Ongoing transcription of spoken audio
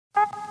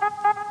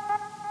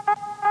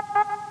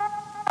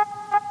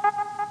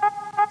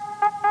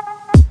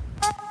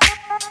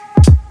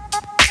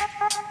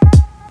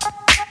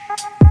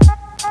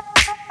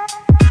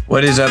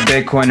What is up,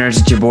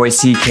 Bitcoiners? It's your boy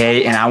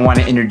CK, and I want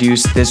to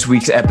introduce this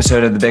week's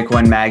episode of the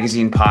Bitcoin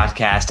Magazine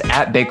podcast.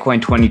 At Bitcoin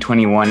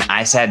 2021,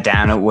 I sat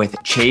down with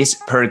Chase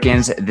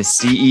Perkins, the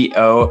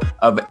CEO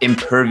of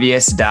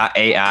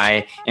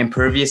Impervious.ai.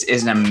 Impervious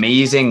is an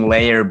amazing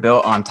layer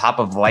built on top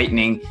of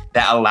Lightning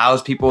that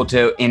allows people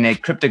to, in a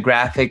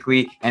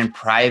cryptographically and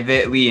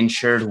privately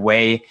insured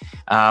way,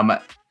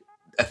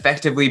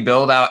 effectively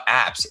build out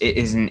apps. It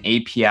is an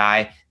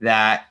API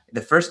that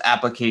the first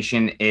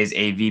application is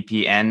a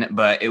VPN,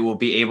 but it will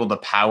be able to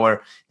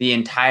power the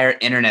entire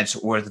internet's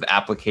worth of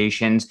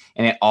applications,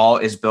 and it all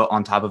is built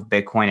on top of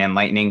Bitcoin and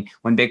Lightning.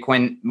 When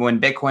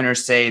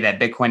Bitcoiners say that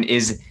Bitcoin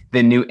is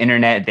the new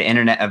internet, the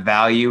internet of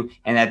value,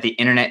 and that the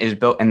internet is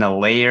built in the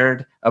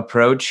layered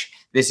approach,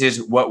 this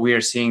is what we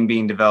are seeing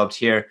being developed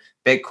here.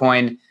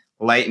 Bitcoin,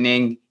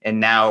 Lightning, and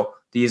now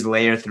these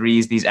layer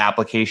threes, these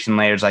application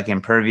layers like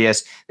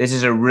Impervious. This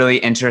is a really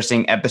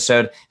interesting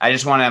episode. I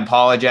just want to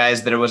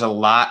apologize. There was a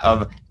lot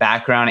of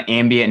background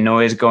ambient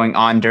noise going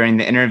on during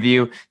the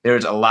interview. There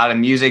was a lot of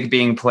music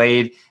being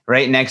played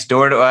right next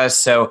door to us.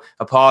 So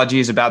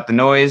apologies about the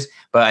noise,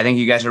 but I think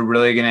you guys are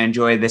really going to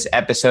enjoy this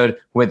episode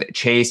with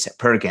Chase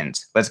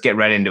Perkins. Let's get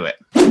right into it.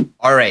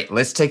 All right,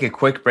 let's take a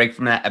quick break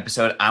from that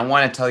episode. I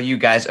want to tell you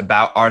guys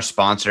about our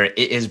sponsor. It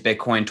is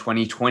Bitcoin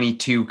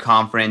 2022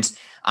 conference.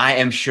 I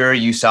am sure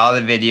you saw the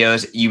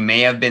videos. You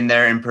may have been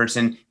there in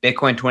person.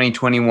 Bitcoin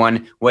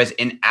 2021 was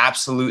an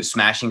absolute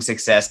smashing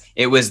success.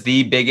 It was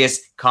the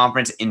biggest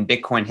conference in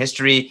Bitcoin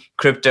history,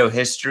 crypto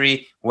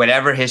history,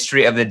 whatever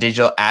history of the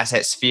digital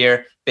asset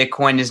sphere.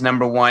 Bitcoin is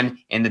number one,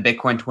 and the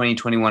Bitcoin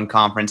 2021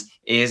 conference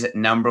is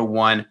number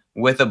one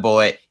with a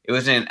bullet. It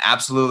was an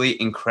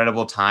absolutely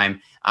incredible time.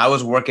 I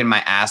was working my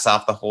ass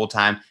off the whole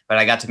time, but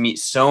I got to meet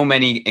so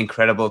many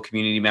incredible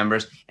community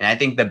members. And I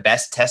think the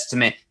best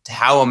testament to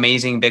how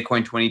amazing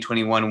Bitcoin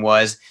 2021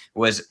 was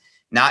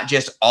not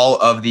just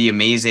all of the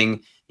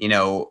amazing,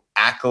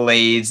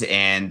 accolades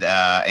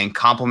and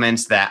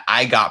compliments that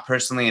I got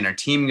personally and our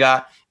team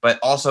got, but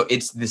also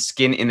it's the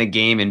skin in the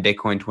game in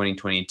Bitcoin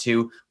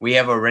 2022. We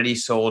have already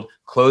sold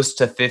close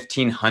to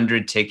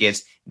 1,500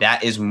 tickets.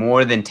 That is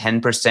more than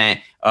 10%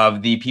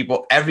 of the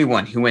people,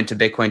 everyone who went to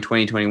Bitcoin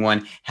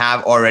 2021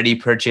 have already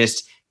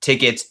purchased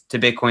tickets to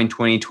Bitcoin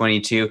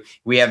 2022.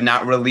 We have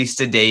not released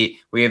a date.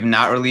 We have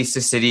not released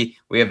a city.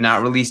 We have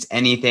not released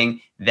anything.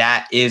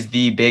 That is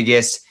the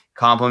biggest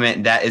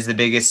compliment. That is the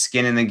biggest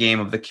skin in the game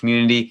of the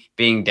community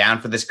being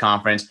down for this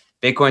conference.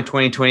 Bitcoin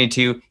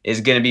 2022 is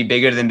going to be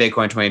bigger than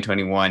Bitcoin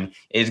 2021.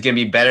 It's going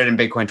to be better than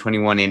Bitcoin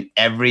 21 in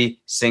every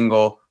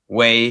single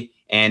way.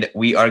 And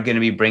we are going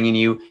to be bringing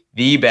you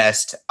the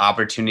best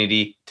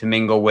opportunity to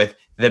mingle with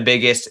the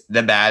biggest,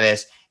 the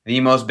baddest, the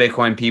most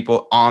Bitcoin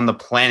people on the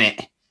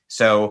planet.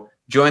 So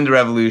join the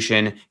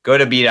revolution. Go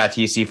to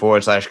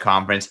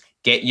b.tc/conference.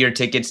 Get your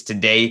tickets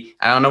today.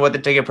 I don't know what the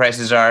ticket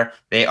prices are.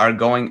 They are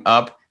going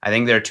up. I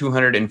think they're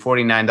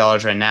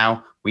 $249 right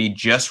now. We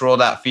just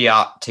rolled out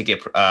fiat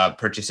ticket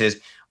purchases.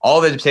 All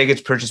the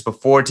tickets purchased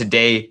before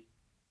today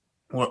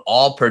were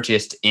all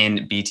purchased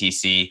in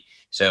BTC.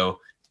 So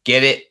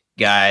get it,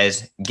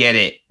 guys. Get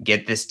it.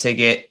 Get this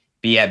ticket.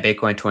 Be at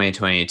Bitcoin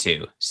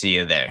 2022. See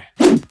you there.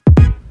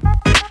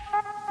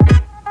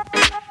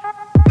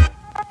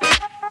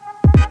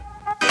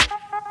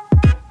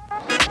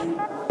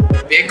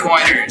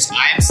 Bitcoiners,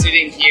 I am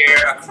sitting here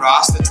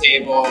across the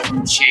table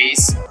from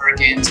Chase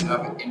Perkins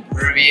of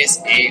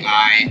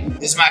Impervious.ai.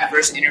 This is my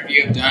first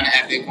interview I've done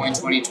at Bitcoin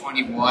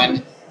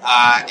 2021,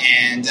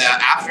 and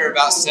after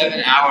about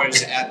 7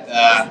 hours at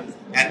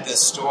the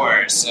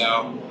store,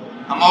 so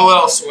I'm a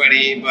little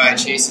sweaty, but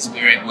Chase is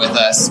bearing with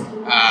us.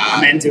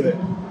 I'm into it.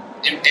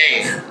 And,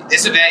 hey,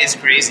 this event is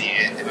crazy.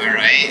 Am I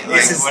right?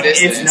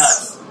 It's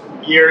nuts.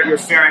 You're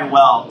faring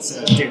well.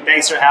 So, dude,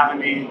 thanks for having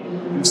me.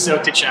 I'm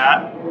stoked to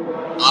chat.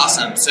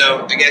 Awesome.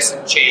 So I guess,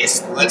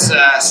 Chase, let's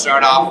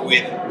start off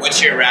with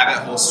what's your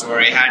rabbit hole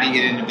story? How do you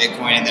get into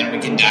Bitcoin? And then we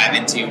can dive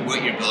into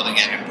what you're building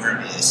at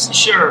Impervious.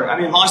 Sure. I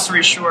mean, long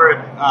story short,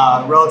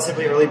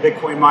 relatively early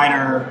Bitcoin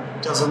miner,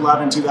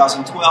 2011,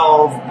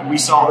 2012. We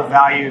saw the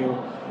value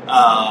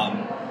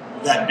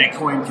that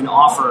Bitcoin can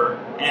offer.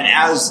 And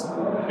as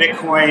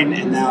Bitcoin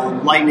and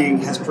now Lightning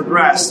has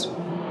progressed,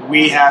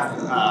 we have,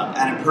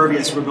 at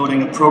Impervious, we're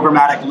building a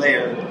programmatic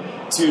layer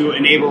to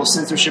enable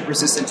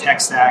censorship-resistant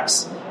tech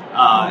stacks.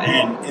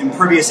 And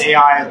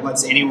Impervious.ai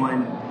lets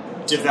anyone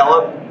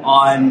develop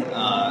on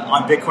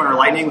Bitcoin or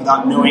Lightning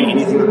without knowing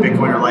anything about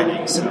Bitcoin or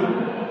Lightning. So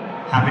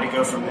happy to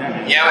go from there,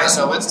 man. Yeah,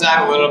 so let's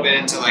dive a little bit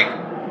into,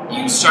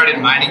 you started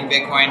mining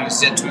Bitcoin,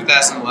 was it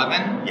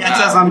 2011? Yeah,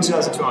 2011,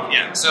 2012,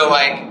 yeah. So,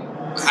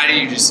 how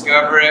did you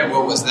discover it?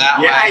 What was that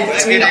like?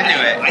 Let's get into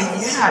it.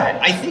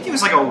 I think it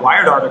was like a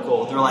Wired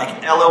article. They're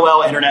like,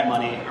 LOL internet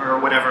money or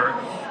whatever.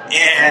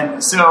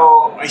 And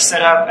so I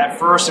set up, at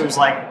first it was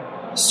like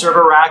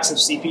server racks of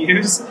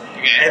CPUs,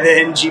 and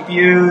then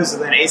GPUs,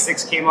 and then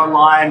ASICs came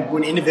online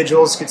when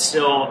individuals could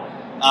still,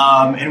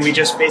 and we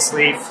just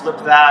basically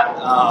flipped that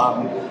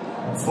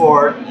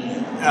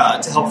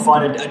to help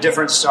fund a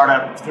different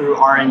startup through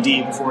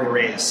R&D before we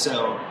raised.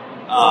 So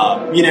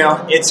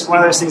It's one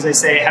of those things they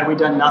say, had we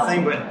done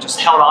nothing but just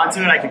held on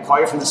to it, I could call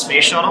you from the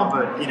space shuttle,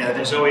 but,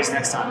 there's always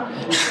next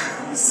time.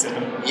 So.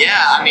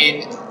 Yeah, I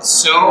mean,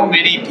 so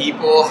many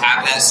people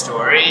have that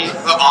story,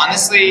 but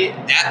honestly,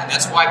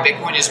 that's why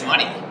Bitcoin is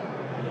money.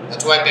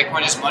 That's why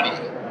Bitcoin is money,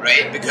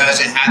 right?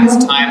 Because it had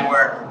this time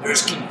where there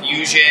was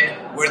confusion,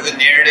 where the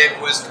narrative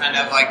was kind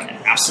of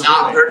like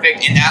not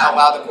perfect, and that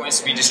allowed the coins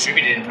to be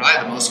distributed in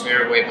probably the most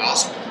fair way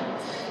possible.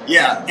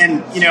 Yeah,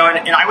 and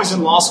I was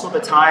in law school at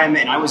the time,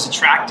 and I was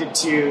attracted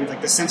to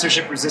like the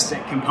censorship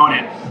resistant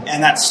component,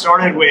 and that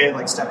started with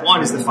like step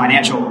one is the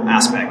financial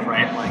aspect,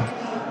 right? Like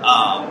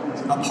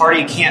a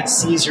party can't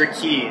seize your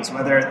keys,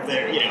 whether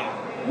they're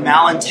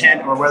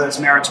malintent or whether it's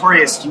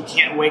meritorious. You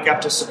can't wake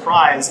up to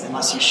surprise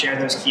unless you share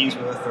those keys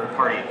with a third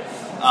party,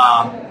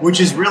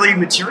 which is really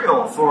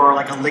material for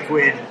like a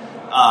liquid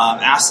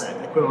asset,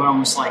 equivalent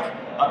almost like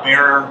a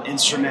bearer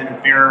instrument, a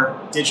bearer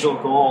digital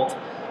gold.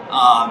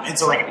 And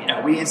so,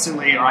 I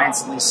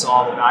instantly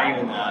saw the value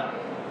in that,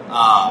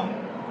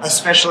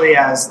 especially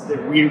as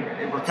we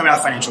were coming out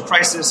of the financial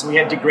crisis. We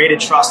had degraded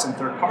trust in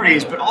third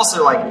parties, but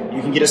also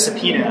you can get a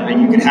subpoena,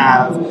 and you can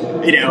have,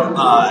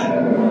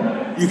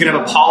 you can have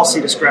a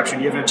policy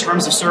description. You have a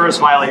terms of service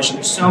violation.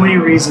 There's so many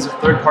reasons a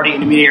third party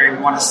intermediary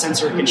would want to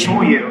censor and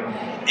control you.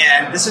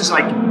 And this is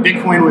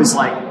Bitcoin was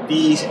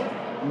the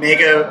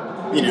mega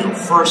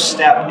first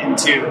step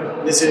into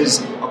this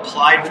is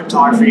applied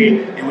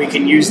cryptography, and we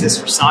can use this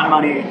for sound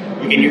money.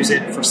 We can use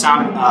it for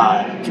sound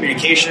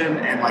communication,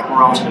 and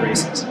we're off to the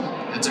races.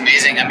 That's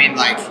amazing. I mean,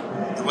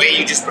 the way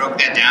you just broke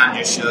that down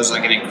just shows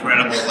an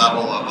incredible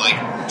level of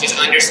just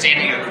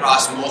understanding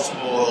across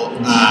multiple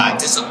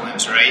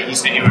disciplines, right? You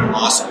said you were in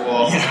law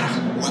school.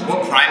 Yeah.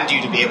 What primed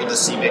you to be able to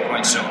see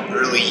Bitcoin so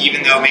early,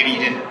 even though maybe you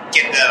didn't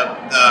get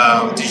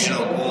the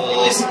digital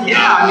gold?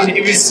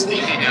 It was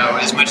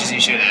as much as you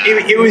should have.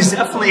 It was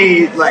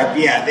definitely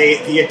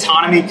the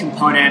autonomy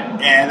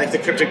component and the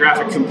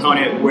cryptographic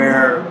component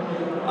where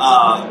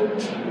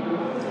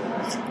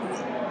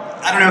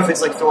I don't know if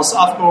it's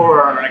philosophical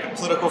or a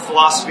political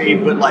philosophy,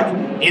 but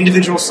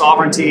individual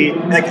sovereignty.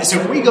 So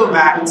if we go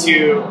back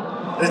to,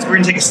 we're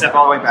going to take a step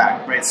all the way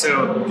back, right?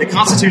 So the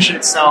Constitution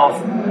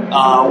itself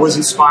was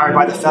inspired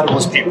by the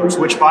Federalist Papers,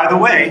 which, by the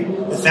way,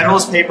 the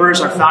Federalist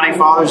Papers, our founding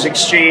fathers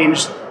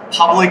exchanged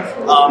public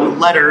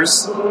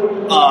letters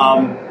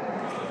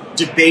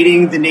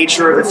debating the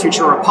nature of the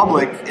future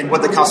republic and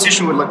what the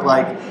Constitution would look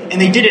like, and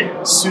they did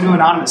it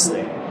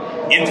pseudo-anonymously.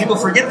 And people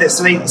forget this.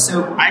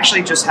 So I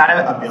actually just had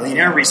a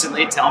billionaire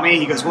recently tell me,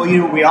 he goes, well,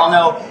 we all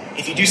know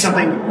if you do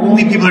something,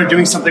 only people that are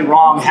doing something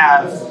wrong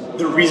have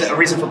a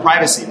reason for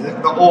privacy.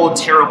 The old,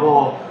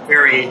 terrible,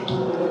 very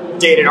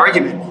dated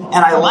argument.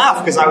 And I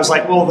laughed because I was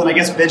like, well, then I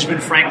guess Benjamin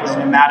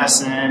Franklin and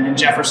Madison and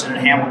Jefferson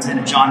and Hamilton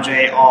and John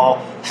Jay all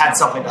had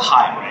something to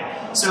hide,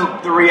 right? So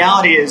the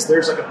reality is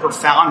there's a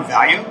profound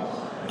value.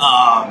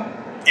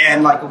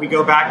 And if we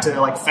go back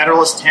to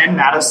Federalist 10,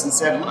 Madison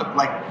said, look,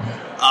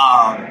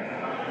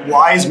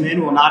 wise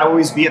men will not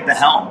always be at the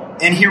helm.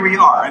 And here we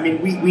are. I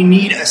mean, we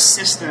need a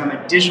system,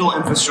 a digital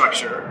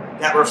infrastructure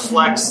that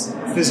reflects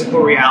physical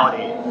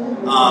reality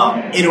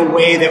in a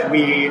way that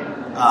we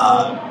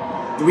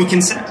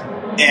consent.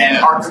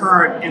 And our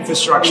current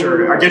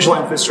infrastructure, our digital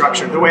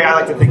infrastructure, the way I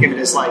like to think of it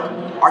is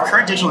our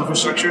current digital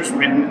infrastructure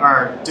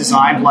are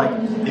designed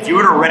if you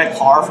were to rent a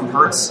car from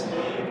Hertz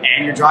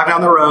and you're driving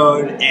down the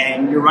road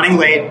and you're running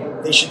late,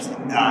 they should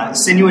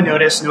send you a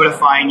notice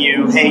notifying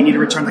you, hey, you need to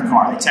return the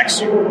car. They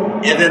text you.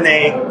 And then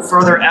they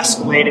further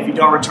escalate if you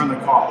don't return the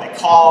car. They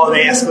call,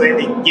 they escalate,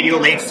 they give you a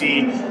late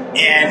fee.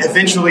 And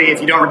eventually, if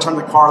you don't return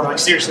the car, they're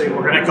seriously,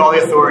 we're going to call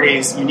the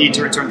authorities. You need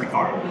to return the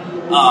car.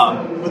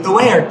 But the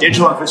way our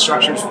digital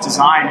infrastructure is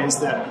designed is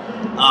that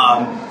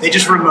they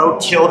just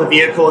remote kill the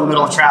vehicle in the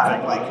middle of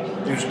traffic.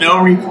 There's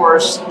no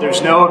recourse.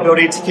 There's no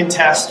ability to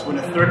contest when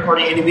a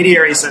third-party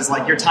intermediary says,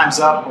 your time's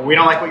up, or we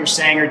don't like what you're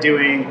saying or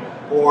doing,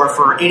 or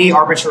for any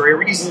arbitrary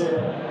reason,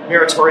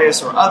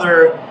 meritorious or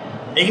other,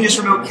 they can just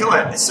remote kill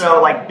it.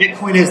 So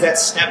Bitcoin is that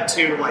step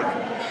to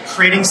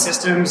creating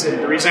systems.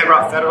 And the reason I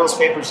brought Federalist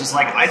Papers is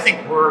I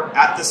think we're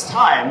at this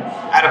time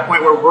at a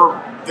point where we're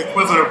the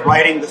equivalent of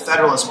writing the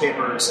Federalist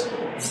Papers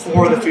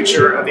for the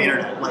future of the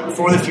internet,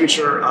 for the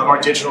future of our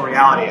digital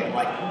reality.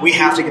 We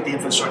have to get the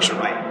infrastructure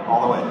right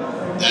all the way.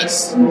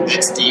 That's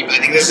deep. I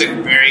think this is a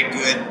very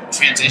good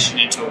transition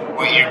into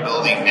what you're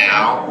building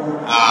now.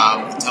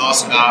 Tell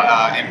us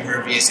about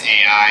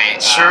Impervious.ai.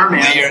 Sure,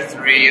 man. Layer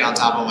 3 on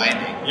top of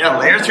Lightning. Yeah,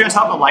 Layer 3 on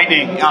top of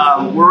Lightning.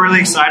 We're really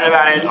excited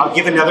about it. I'll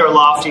give another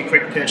lofty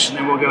quick pitch and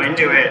then we'll go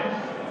into it.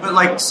 But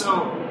I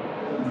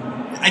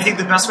think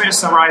the best way to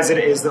summarize it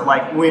is that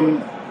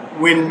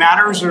when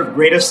matters are of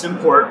greatest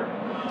import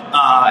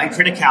and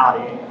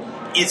criticality,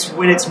 it's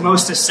when it's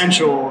most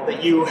essential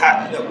that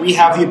we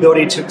have the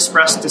ability to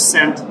express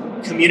dissent,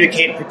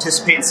 communicate,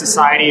 participate in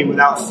society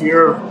without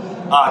fear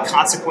of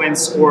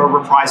consequence or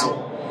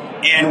reprisal.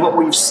 And what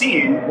we've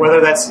seen,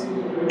 whether that's,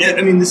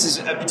 this is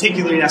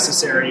particularly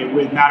necessary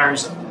with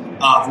matters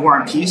of war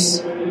and peace,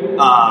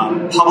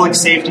 public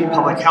safety,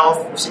 public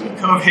health, we're seeing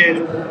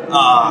COVID,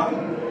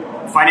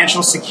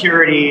 financial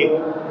security,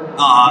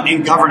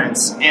 and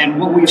governance. And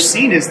what we've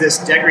seen is this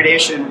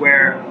degradation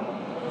where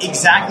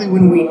exactly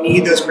when we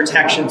need those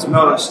protections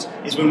most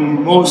is when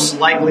we're most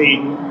likely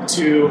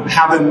to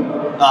have them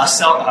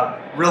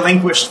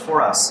relinquished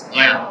for us.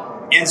 Yeah.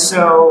 And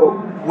so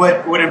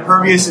what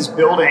Impervious is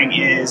building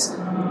is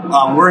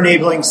we're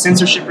enabling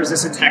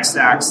censorship-resistant tech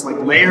stacks like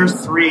Layer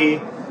 3,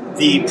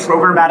 the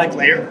programmatic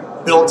layer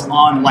built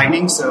on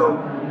Lightning. So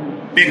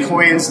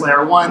Bitcoin's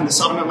Layer 1, the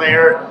settlement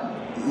layer.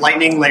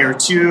 Lightning Layer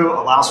 2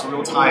 allows for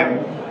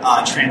real-time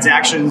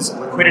transactions,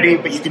 liquidity,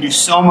 but you can do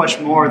so much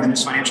more than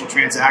just financial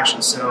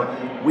transactions.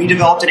 So we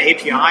developed an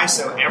API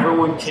so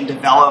everyone can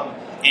develop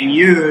and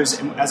use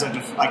as a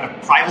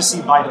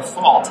privacy by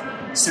default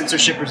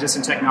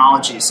censorship-resistant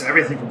technology. So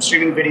everything from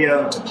streaming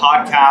video to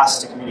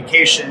podcasts to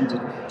communication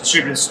to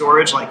distributed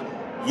storage, like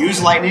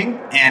use Lightning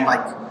and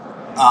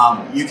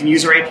you can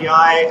use our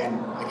API,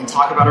 and I can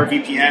talk about our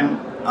VPN.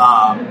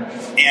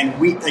 And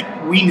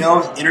we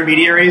know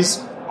intermediaries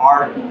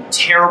are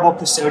terrible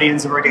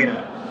custodians of our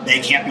data.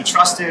 They can't be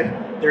trusted.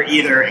 They're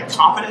either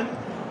incompetent,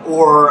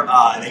 or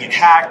they get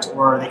hacked,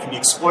 or they can be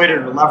exploited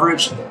or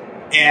leveraged.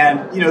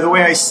 And the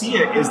way I see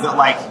it is that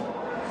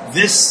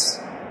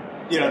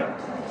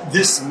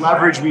this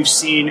leverage we've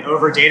seen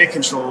over data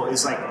control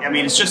is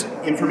it's just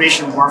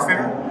information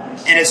warfare,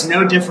 and it's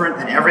no different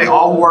than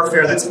all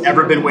warfare that's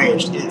ever been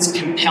waged. It's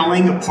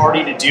compelling a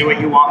party to do what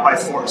you want by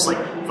force. Like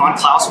von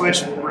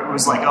Clausewitz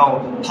was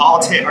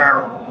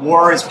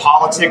war is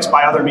politics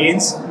by other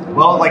means.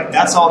 Well,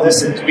 that's all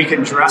this is. We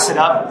can dress it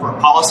up for a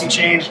policy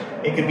change.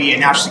 It can be a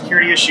national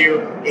security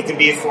issue. It can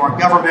be a foreign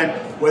government,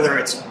 whether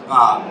it's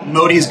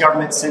Modi's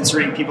government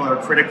censoring people that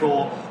are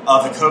critical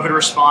of the COVID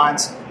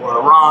response,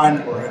 or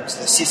Iran, or the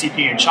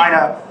CCP in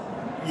China.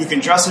 You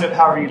can dress it up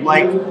however you'd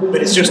like,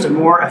 but it's just a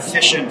more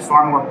efficient,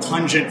 far more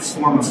pungent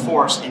form of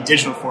force and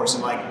digital force.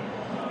 And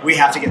we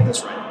have to get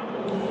this right.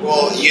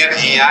 Well, you have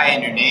AI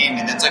in your name,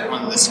 and that's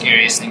one of the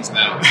scariest things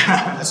about,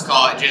 let's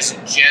call it just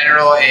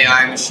general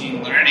AI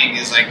machine learning,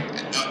 is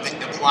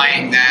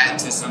applying that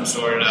to some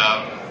sort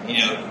of,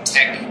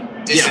 tech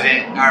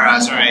dissident,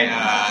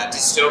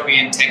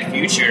 dystopian tech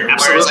future.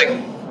 Absolutely.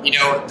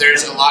 Whereas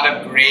there's a lot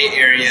of gray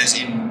areas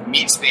in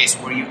meat space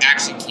where you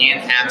actually can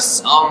have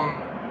some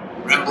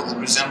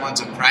resemblance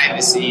of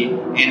privacy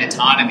and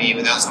autonomy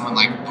without someone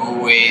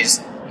always,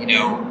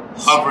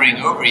 hovering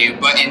over you.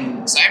 But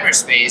in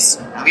cyberspace,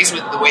 at least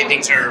with the way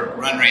things are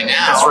run right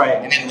now, that's right.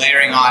 And then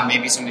layering on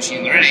maybe some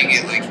machine learning,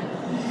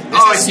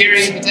 there's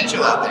serious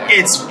potential out there.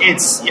 It's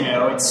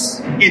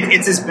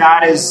as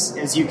bad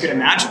as you could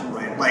imagine,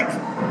 right?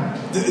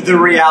 The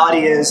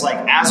reality is,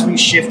 as we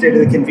shifted to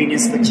the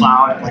convenience of the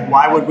cloud,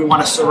 why would we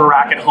want a server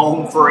rack at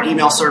home for an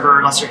email server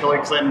unless you're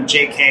Hillary Clinton,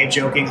 JK,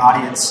 joking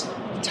audience,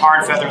 tar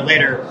and feather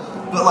later?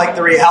 But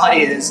the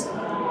reality is,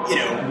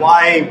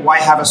 why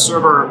have a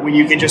server when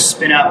you can just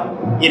spin up,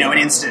 an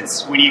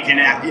instance, when you can,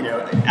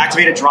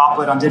 activate a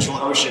droplet on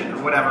DigitalOcean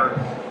or whatever.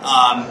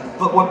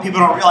 But what people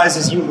don't realize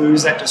is you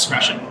lose that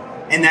discretion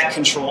and that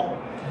control.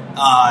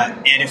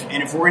 And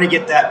if we're going to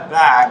get that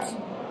back,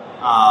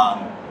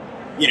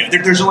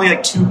 there's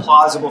only two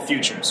plausible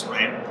futures,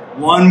 right?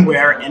 One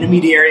where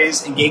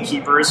intermediaries and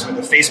gatekeepers, or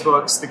the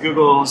Facebooks, the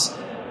Googles,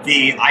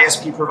 the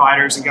ISP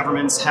providers and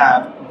governments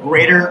have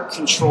greater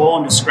control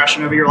and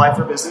discretion over your life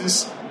or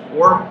business,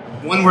 or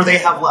one where they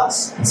have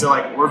less. And so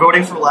we're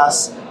voting for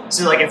less.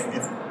 So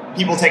if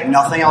people take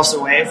nothing else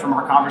away from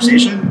our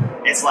conversation,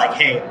 it's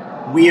hey,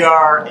 we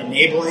are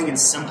enabling and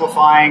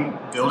simplifying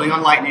building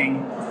on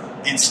Lightning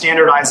and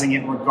standardizing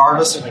it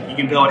regardless of you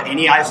can build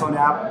any iPhone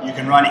app, you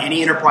can run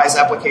any enterprise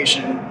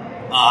application,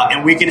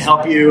 and we can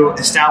help you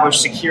establish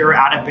secure,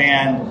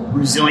 out-of-band,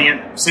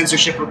 resilient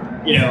censorship,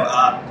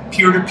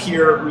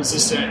 peer-to-peer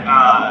resistant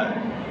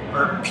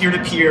or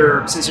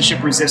peer-to-peer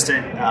censorship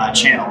resistant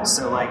channels.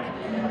 So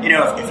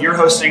if you're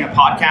hosting a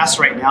podcast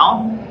right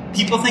now,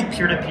 people think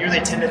peer-to-peer,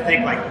 they tend to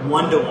think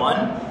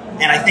one-to-one.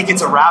 And I think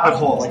it's a rabbit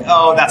hole,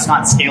 that's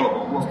not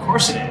scalable. Well, of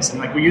course it is.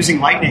 And we're using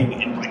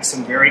Lightning in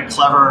some very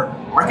clever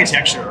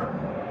architecture.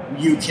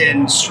 You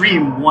can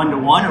stream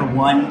 1-to-1 or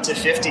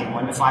 1-to-50,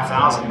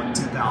 1-to-5,000,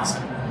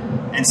 1-to-10,000.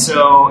 And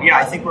so,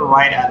 I think we're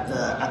right at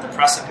the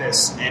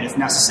precipice, and if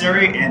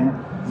necessary,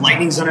 and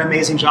Lightning's done an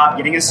amazing job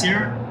getting us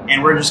here,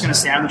 and we're just going to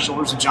stand on the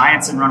shoulders of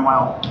giants and run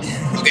wild.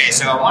 Okay,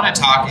 so I want to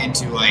talk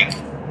into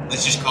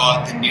let's just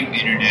call it the new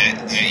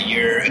internet that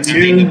you're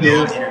attempting to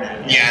build. New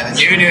internet. Yeah, the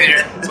new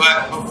internet.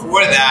 But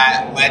before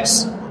that,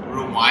 let's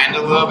rewind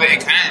a little bit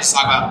and kind of just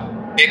talk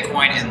about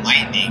Bitcoin and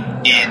Lightning.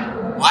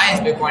 And why is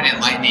Bitcoin and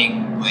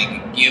Lightning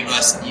give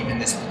us even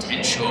this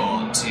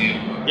potential to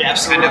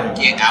kind of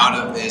get out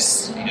of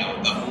this, the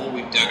hole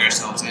we've dug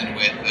ourselves in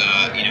with,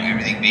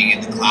 everything being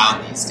in the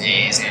cloud these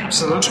days, and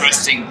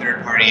trusting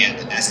third party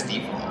as a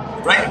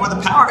default. Right. Well,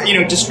 the power,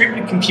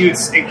 distributed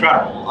compute's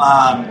incredible.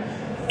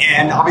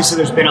 And obviously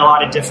there's been a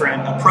lot of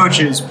different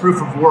approaches,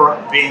 proof of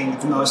work being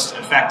the most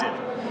effective.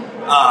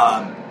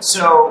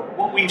 So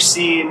what we've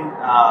seen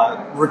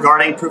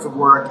regarding proof of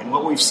work and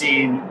what we've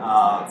seen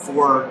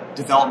for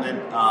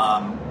development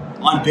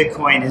on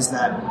Bitcoin is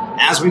that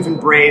as we've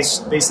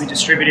embraced basically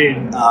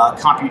distributed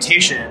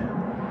computation,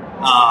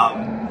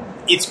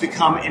 it's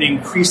become an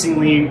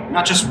increasingly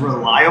not just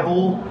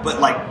reliable but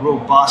like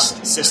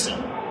robust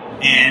system.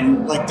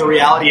 And like the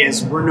reality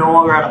is, we're no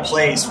longer at a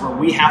place where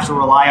we have to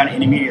rely on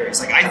intermediaries.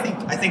 Like I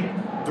think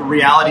the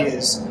reality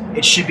is,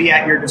 it should be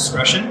at your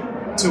discretion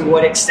to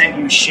what extent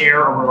you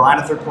share or rely on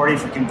a third party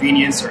for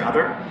convenience or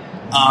other.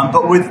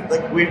 But with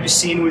like we've just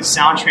seen with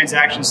sound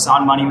transactions,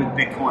 sound money with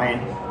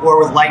Bitcoin, or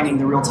with Lightning,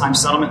 the real-time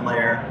settlement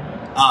layer,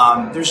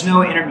 there's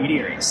no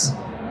intermediaries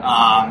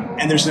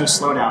and there's no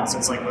slowdown. So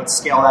it's like, let's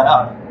scale that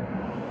up.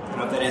 I don't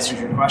know if that answers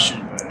your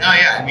question. But. No,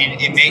 yeah, I mean,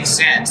 it makes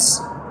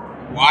sense.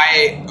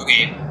 Why?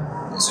 Okay.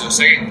 So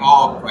second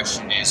follow-up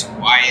question is,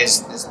 why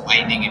is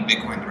Lightning and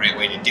Bitcoin the right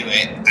way to do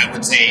it? I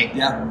would say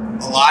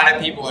a lot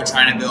of people are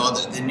trying to build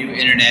the new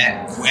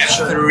internet.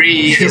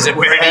 Web3 is a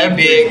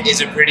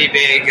pretty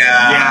big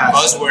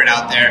buzzword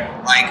out there.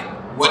 Like,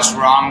 what's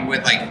wrong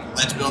with like,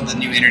 let's build the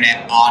new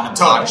internet on a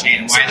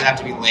blockchain? Why does it have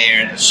to be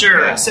layered?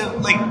 Sure. Yeah. So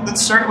like,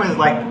 let's start with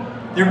like,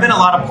 there have been a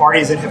lot of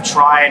parties that have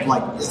tried,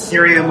 like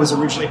Ethereum was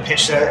originally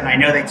pitched out, and I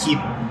know they keep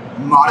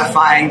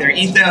modifying their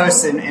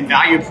ethos and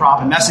value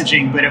prop and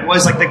messaging, but it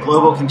was like the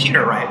global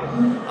computer, right?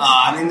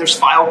 And there's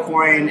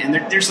Filecoin, and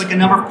there's like a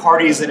number of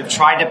parties that have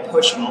tried to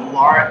push a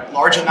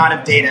large amount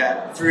of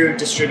data through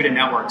distributed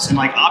networks. And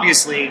like,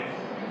 obviously,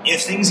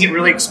 if things get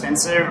really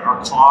expensive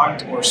or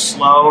clogged or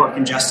slow or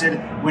congested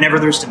whenever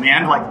there's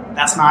demand, like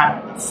that's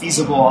not a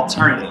feasible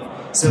alternative.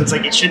 So it's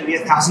like, it shouldn't be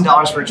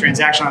 $1,000 for a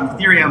transaction on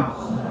Ethereum.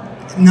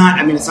 It's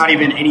not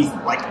even any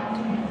like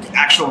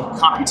actual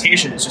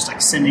computation. It's just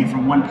like sending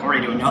from one party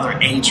to another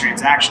a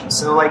transaction.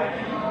 So like,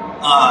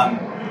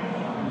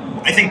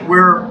 I think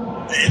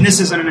and this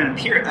isn't an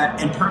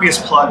impervious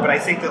plug, but I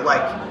think that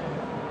like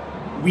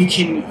we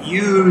can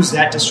use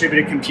that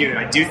distributed compute.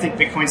 I do think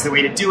Bitcoin's the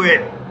way to do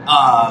it.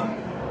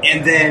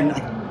 And then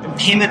like,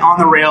 payment on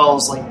the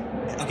rails, like,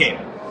 okay,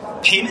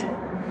 payment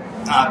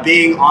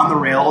being on the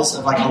rails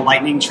of like a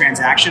Lightning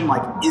transaction,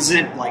 like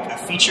isn't like a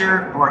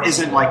feature or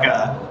isn't like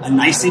a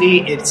nicety.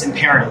 It's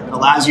imperative. It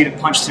allows you to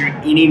punch through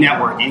any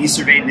network, any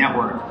surveyed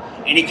network,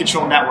 any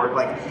controlled network.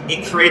 Like,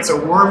 it creates a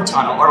worm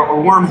tunnel or a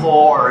wormhole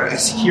or a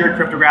secure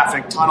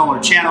cryptographic tunnel or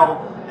channel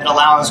that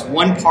allows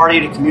one party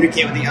to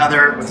communicate with the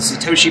other with the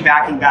Satoshi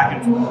backing back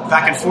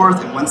and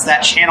forth. And once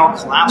that channel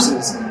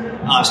collapses,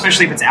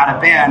 especially if it's out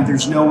of band,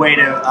 there's no way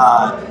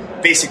to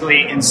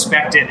basically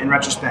inspect it in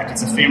retrospect.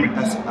 It's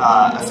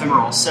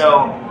ephemeral.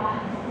 So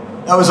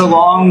that was a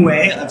long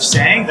way of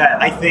saying that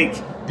I think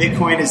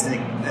Bitcoin is the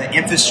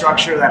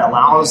infrastructure that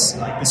allows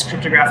like this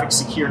cryptographic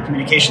secure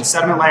communication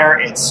settlement layer.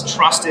 It's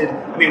trusted.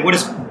 I mean, what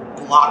is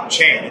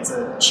blockchain? It's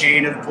a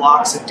chain of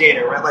blocks of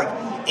data, right? Like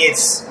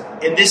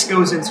and this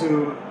goes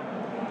into,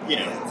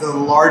 the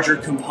larger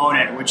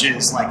component, which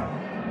is like,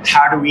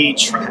 how do we,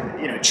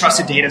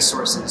 trusted data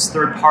sources,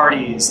 third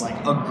parties,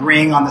 like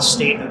agreeing on the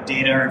state of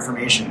data or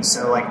information.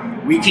 So like,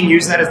 we can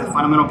use that as the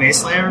fundamental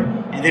base layer,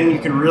 and then you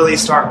can really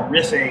start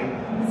riffing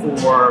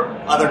for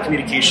other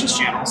communications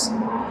channels.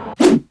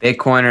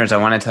 Bitcoiners, I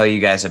want to tell you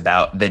guys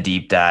about The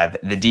Deep Dive.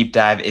 The Deep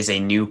Dive is a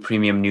new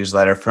premium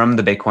newsletter from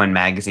the Bitcoin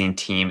Magazine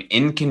team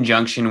in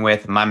conjunction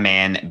with my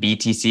man,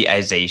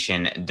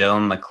 BTCization,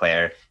 Dylan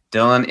LeClaire.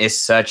 Dylan is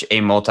such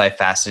a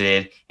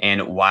multifaceted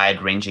and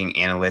wide-ranging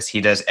analyst. He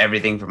does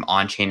everything from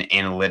on-chain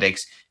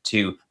analytics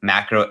to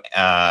macro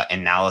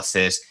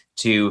analysis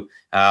to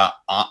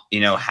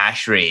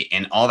hash rate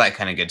and all that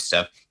kind of good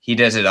stuff. He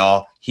does it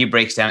all. He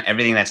breaks down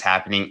everything that's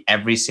happening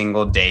every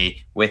single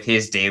day with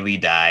his daily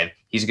dive.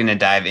 He's going to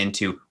dive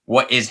into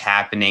what is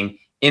happening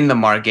in the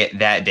market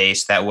that day,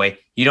 so that way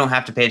you don't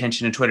have to pay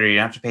attention to Twitter. You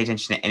don't have to pay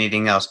attention to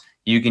anything else.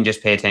 You can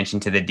just pay attention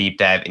to the deep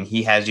dive, and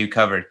he has you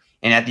covered.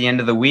 And at the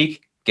end of the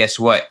week, guess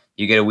what?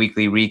 You get a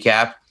weekly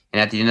recap.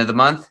 And at the end of the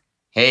month,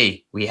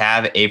 hey, we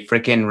have a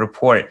freaking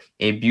report,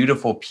 a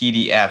beautiful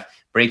PDF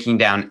breaking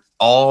down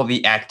all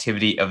the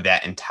activity of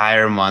that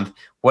entire month,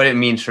 what it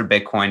means for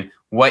Bitcoin,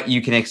 what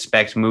you can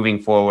expect moving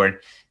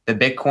forward. The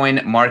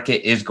Bitcoin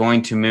market is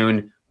going to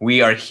moon.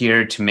 We are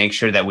here to make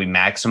sure that we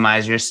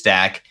maximize your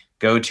stack.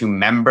 Go to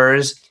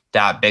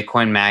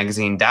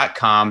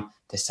members.bitcoinmagazine.com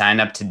to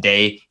sign up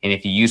today. And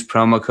if you use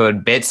promo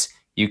code BITS,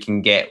 you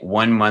can get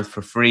 1 month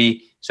for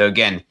free. So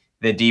again,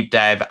 The Deep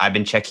Dive, I've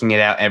been checking it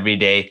out every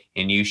day,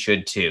 and you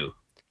should too.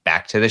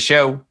 Back to the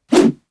show.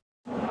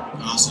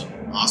 Awesome.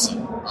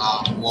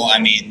 Well, I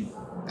mean,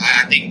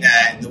 I think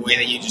that the way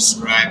that you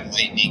describe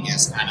Lightning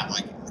is kind of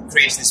like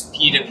creates this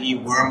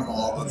P2P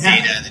wormhole of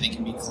data, and then it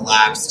can be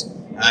collapsed.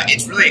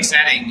 It's really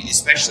exciting,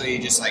 especially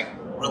just like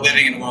we're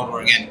living in a world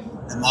where, again,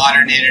 the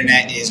modern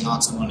internet is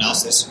on someone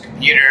else's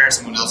computer,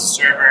 someone else's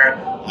server.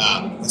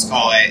 Let's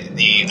call it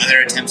the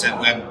other attempts at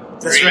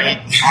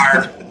Web3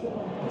 are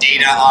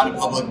data on a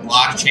public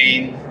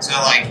blockchain. So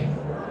like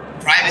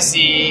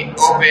privacy,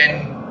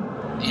 open,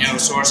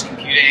 source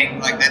computing,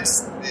 like they're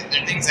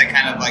things that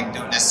kind of like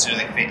don't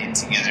necessarily fit in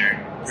together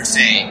per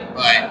se.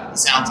 But it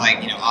sounds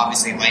like,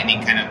 obviously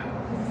Lightning kind of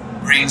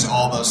brings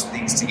all those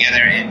things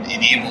together and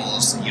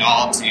enables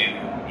y'all to,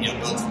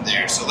 build from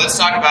there. So let's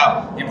talk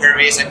about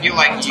Impervious. I feel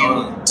like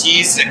you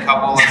teased a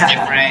couple of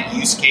different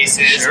use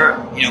cases. Sure.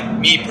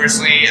 Me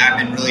personally, I've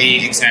been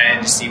really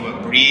excited to see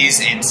what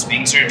Breeze and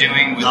Sphinx are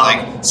doing with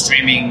like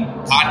streaming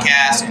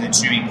podcasts and then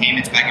streaming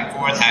payments back and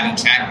forth, having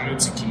chat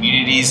groups and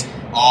communities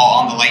all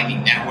on the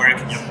Lightning Network.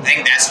 I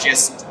think that's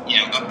just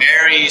a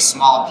very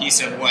small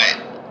piece of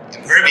what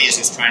Impervious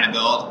is trying to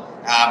build.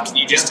 Can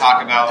you just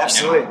talk about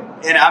absolutely?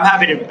 And I'm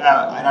happy to,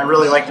 and I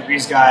really like the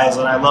Breeze guys,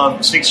 and I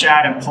love Sphinx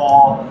Chat and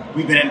Paul.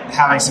 We've been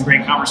having some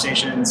great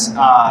conversations,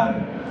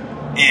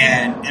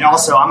 and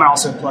also I'm gonna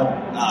also plug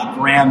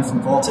Graham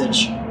from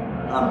Voltage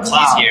Cloud.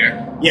 He's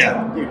here.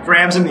 Yeah,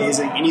 Graham's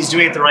amazing, and he's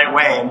doing it the right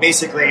way. And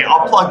basically,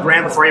 I'll plug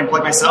Graham before I even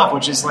plug myself,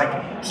 which is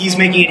like he's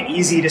making it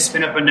easy to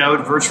spin up a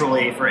node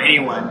virtually for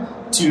anyone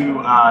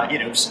to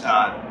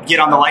get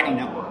on the Lightning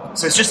Network.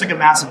 So it's just like a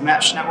massive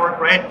mesh network,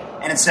 right?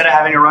 And instead of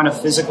having to run a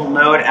physical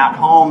node at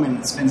home and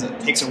it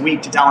takes a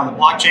week to download the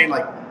blockchain,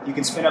 like you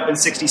can spin up in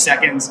 60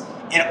 seconds.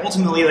 And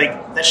ultimately,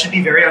 like that should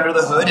be very under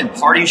the hood, and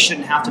parties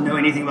shouldn't have to know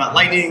anything about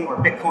Lightning or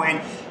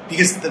Bitcoin,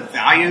 because the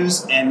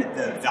values and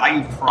the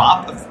value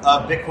prop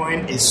of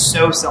Bitcoin is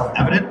so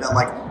self-evident that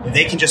like if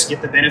they can just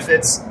get the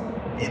benefits,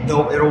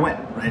 it'll win,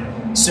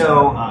 right?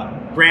 So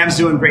Graham's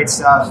doing great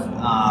stuff,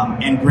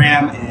 and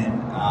Graham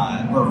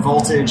and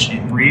Voltage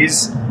and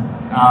Breeze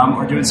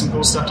are doing some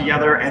cool stuff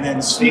together. And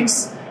then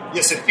Sphinx,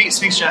 so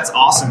Sphinx Chat's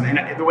awesome.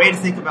 And the way to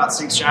think about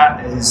Sphinx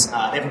Chat is they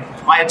have a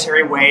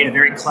proprietary way to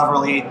very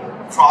cleverly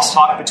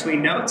crosstalk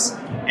between nodes.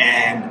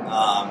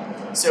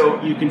 And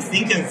so you can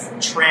think of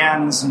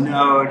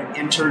trans-node,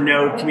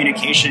 inter-node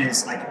communication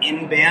as like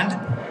in-band.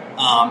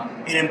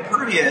 In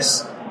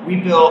Impervious, we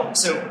built,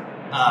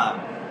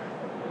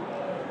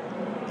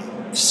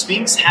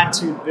 Sphinx had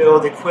to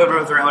build the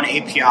equivalent of their own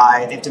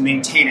API. They have to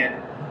maintain it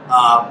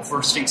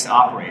for Sphinx to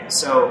operate.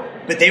 So,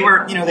 but they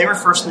were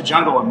first in the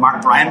jungle. And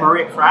Brian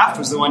Murray at Kraft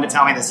was the one to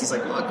tell me this. He's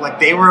like, look, like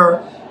they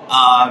were,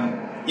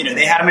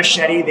 they had a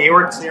machete. They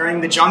were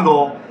clearing the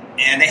jungle,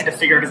 and they had to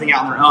figure everything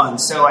out on their own.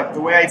 So, like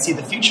the way I'd see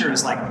the future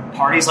is like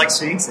parties like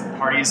Sphinx and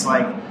parties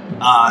like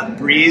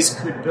Breeze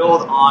could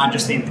build on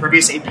just the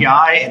Impervious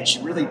API, and it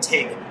should really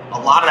take a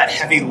lot of that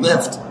heavy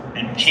lift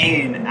and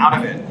pain out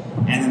of it.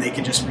 And then they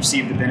can just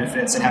receive the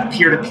benefits and have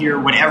peer-to-peer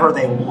whatever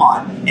they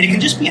want. And it can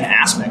just be an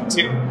aspect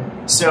too.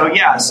 So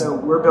so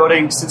we're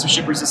building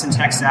censorship-resistant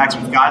tech stacks.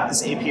 We've got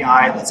this API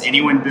that lets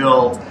anyone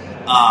build.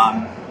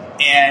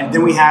 And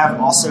then we have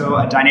also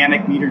a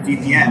dynamic metered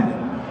VPN.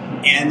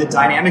 And the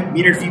dynamic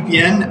metered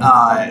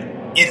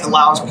VPN, it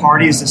allows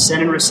parties to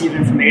send and receive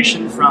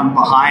information from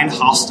behind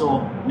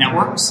hostile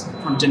networks,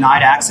 from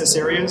denied access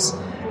areas.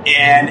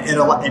 And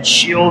it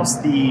shields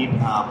the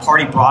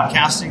party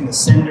broadcasting, the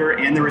sender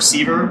and the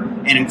receiver,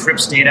 and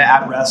encrypts data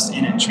at rest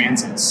and in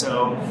transit.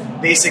 So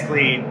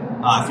basically,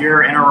 if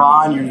you're in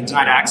Iran, you're in a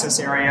denied access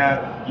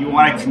area, you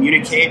want to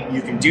communicate,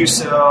 you can do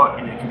so,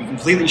 and it can be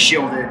completely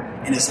shielded.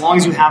 And as long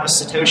as you have a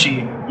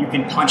Satoshi, you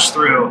can punch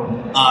through.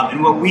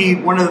 And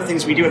one of the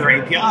things we do with our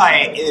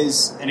API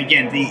is, and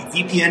again, the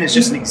VPN is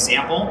just an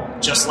example,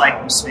 just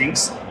like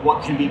Sphinx,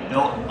 what can be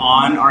built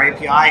on our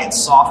API.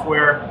 It's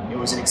software. It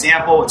was an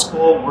example. It's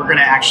cool. We're going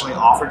to actually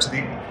offer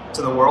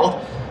to the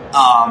world.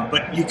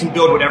 But you can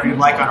build whatever you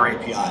like on our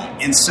API.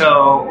 And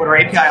so what our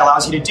API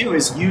allows you to do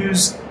is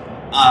use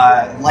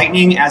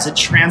Lightning as a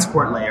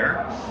transport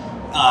layer,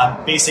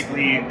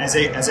 basically as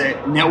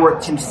a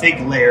network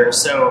config layer.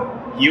 So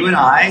you and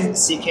I,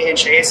 CK and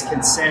Chase,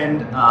 can send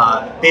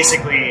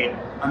basically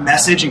a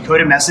message,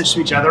 encoded message to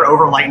each other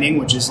over Lightning,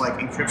 which is like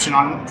encryption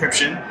on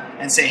encryption,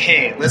 and say,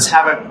 hey, let's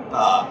have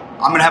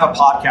I'm going to have a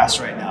podcast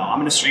right now. I'm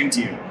going to stream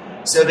to you.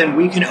 So then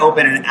we can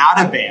open an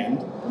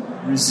out-of-band,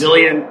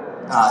 resilient,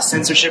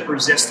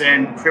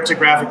 censorship-resistant,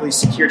 cryptographically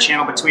secure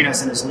channel between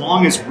us. And as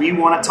long as we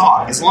want to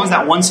talk, as long as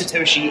that one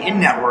Satoshi in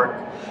network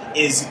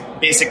is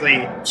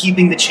basically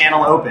keeping the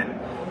channel open,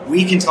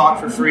 we can talk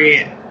for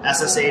free,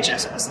 SSH,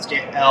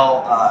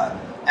 SSL,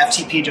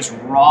 FTP, just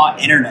raw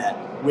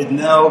internet with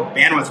no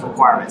bandwidth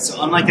requirements.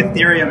 So unlike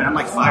Ethereum and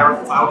unlike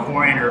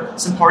Filecoin or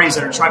some parties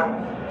that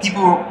are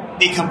people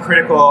become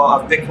critical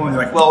of Bitcoin.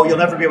 They're like, well, you'll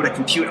never be able to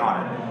compute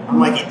on it. I'm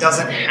like, it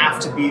doesn't have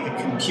to be the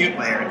compute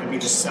layer. It can be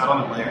the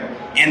settlement layer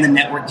and the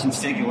network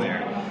config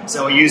layer.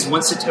 So I use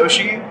one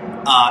Satoshi,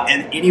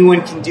 and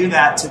anyone can do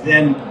that to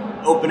then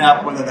open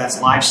up, whether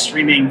that's live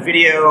streaming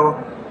video,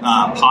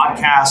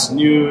 podcasts,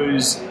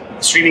 news,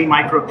 streaming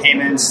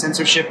micropayments,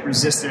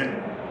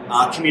 censorship-resistant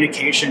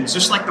communication. It's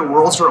just like the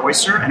world's your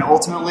oyster, and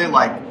ultimately,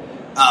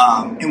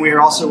 and we are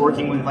also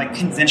working with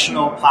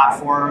conventional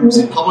platforms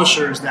and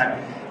publishers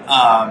that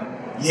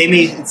they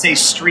may say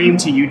stream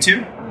to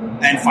YouTube.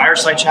 And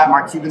Fireside Chat,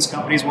 Mark Cuban's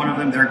company is one of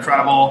them. They're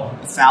incredible.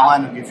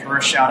 Fallon, I'll give her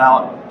a shout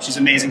out. She's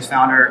an amazing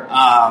founder.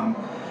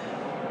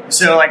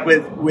 So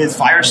with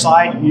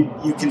Fireside,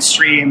 you can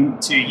stream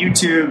to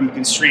YouTube, you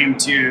can stream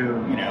to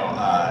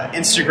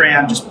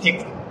Instagram. Just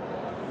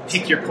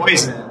pick your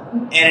poison.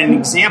 And an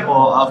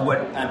example of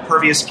what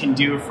Impervious can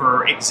do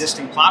for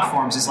existing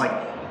platforms is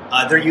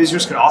Their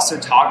users could also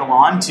toggle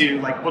on to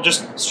like, we'll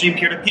just stream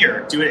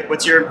peer-to-peer. Do it.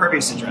 What's your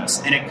Impervious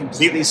address? And it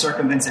completely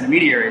circumvents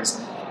intermediaries.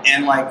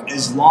 And like,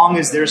 as long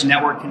as there's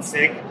network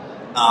config,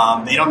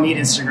 they don't need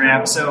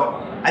Instagram. So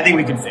I think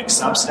we can fix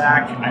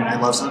Substack. I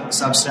love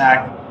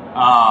Substack.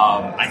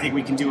 I think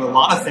we can do a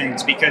lot of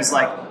things because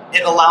like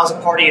it allows a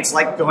party. It's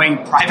like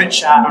going private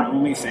chat on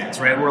OnlyFans,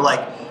 right? We're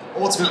like,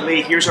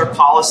 ultimately, here's our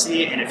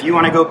policy. And if you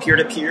want to go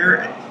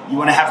peer-to-peer, you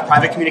want to have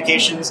private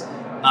communications,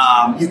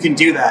 you can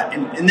do that.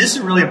 And this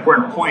is a really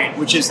important point,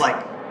 which is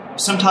like,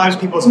 sometimes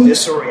people's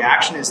visceral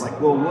reaction is like,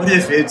 well, what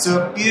if it's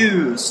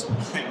abused?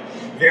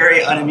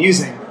 Very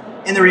unamusing.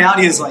 And the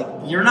reality is like,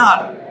 you're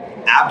not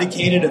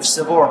abdicated of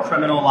civil or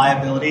criminal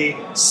liability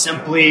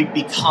simply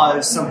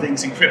because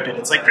something's encrypted.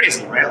 It's like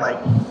crazy, right? Like,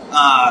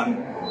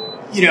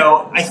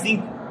 I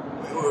think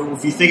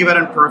if you think about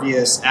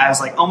Impervious as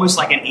like almost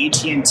like an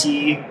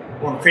AT&T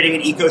or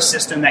creating an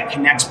ecosystem that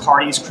connects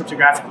parties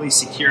cryptographically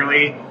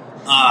securely,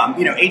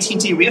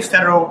 AT&T, we have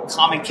federal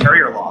common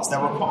carrier laws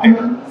that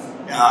require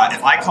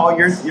if I call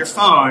your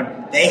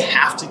phone, they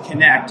have to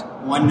connect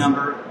one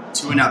number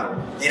to another.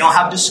 They don't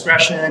have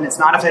discretion. It's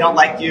not if they don't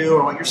like you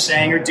or what you're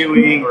saying or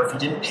doing or if you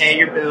didn't pay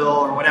your bill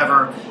or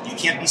whatever. You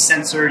can't be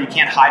censored. You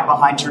can't hide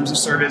behind terms of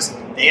service.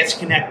 They have to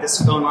connect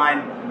this phone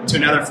line to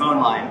another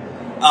phone line.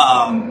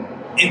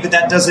 But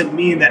that doesn't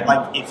mean that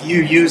like if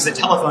you use the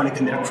telephone to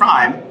commit a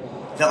crime,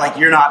 that like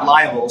you're not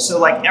liable. So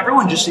like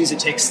everyone just needs to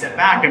take a step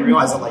back and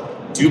realize that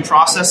like due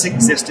process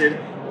existed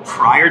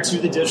prior to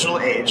the digital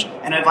age,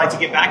 and I'd like to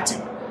get back to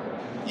it.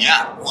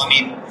 Yeah, well, I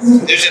mean,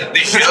 there's a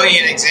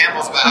bajillion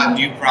examples about how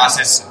due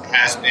process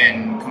has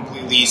been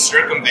completely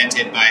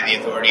circumvented by the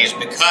authorities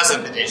because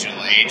of the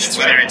digital age. That's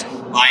whether right. it's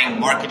buying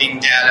marketing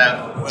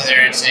data, whether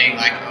it's saying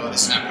like, oh,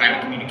 this is not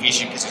private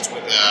communication because it's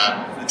with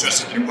a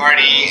trusted third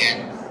party,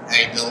 and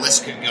the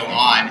list could go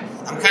on.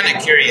 I'm kind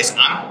of curious.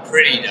 I'm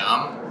pretty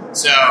dumb.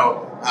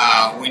 So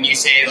when you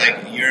say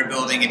like you're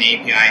building an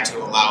API to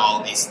allow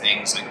all these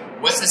things, like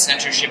what's the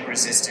censorship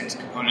resistant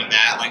component of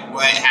that? Like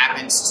what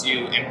happens to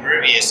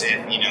Impervious if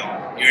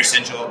you're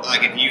essential?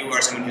 Like if you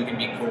are someone who can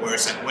be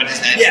coerced, like what is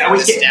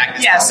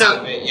that?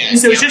 So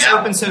it's just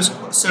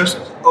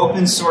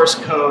open source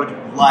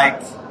code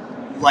like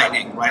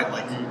Lightning, right?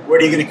 Like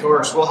what are you going to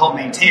coerce? We'll help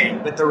maintain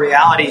it. But the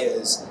reality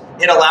is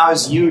it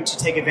allows you to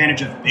take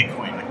advantage of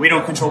Bitcoin. Like we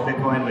don't control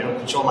Bitcoin, we don't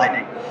control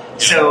Lightning. Yeah.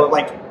 So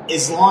like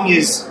as long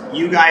as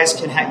you guys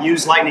can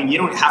use Lightning, you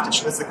don't have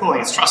to. That's the cool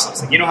thing. It's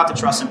trustless. Like you don't have to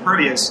trust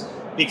Impervious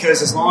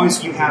because as long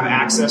as you have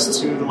access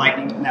to the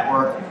Lightning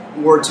network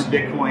or to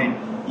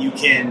Bitcoin, you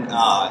can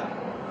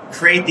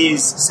create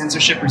these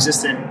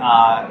censorship-resistant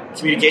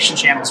communication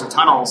channels or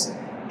tunnels,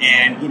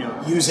 and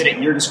use it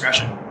at your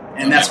discretion.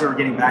 And that's where we're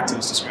getting back to,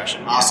 is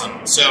discretion.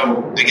 Awesome.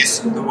 So I guess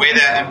the way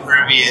that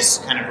Impervious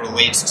kind of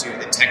relates to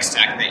the tech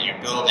stack that you're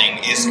building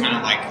is kind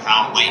of like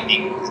how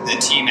Lightning, the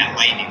team at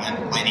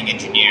Lightning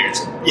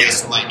engineers,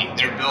 yes, Lightning,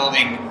 they're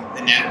building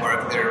the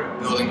network, they're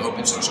building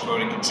open source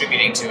code and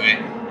contributing to it,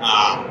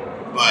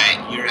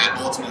 but you're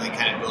ultimately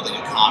kind of building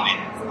a common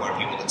for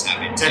people to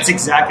tap into. That's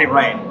exactly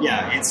right.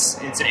 Yeah, it's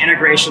an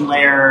integration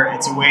layer.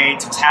 It's a way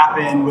to tap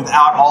in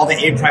without all the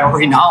a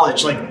priori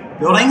knowledge. Like,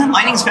 building on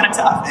Lightning is kind of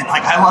tough. And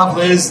like, I love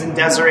Liz and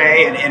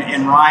Desiree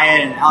and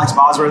Ryan and Alex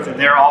Bosworth, and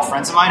they're all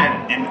friends of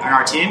mine and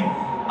our team.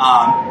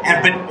 But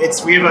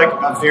we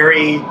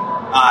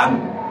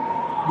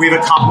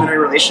have a complementary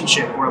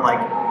relationship where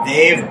like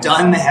they've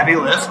done the heavy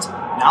lift.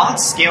 Now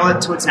let's scale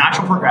it to its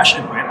natural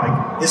progression, right?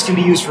 Like this can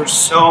be used for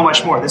so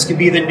much more. This could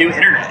be the new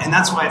internet. And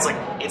that's why it's like,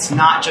 it's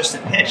not just a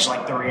pitch.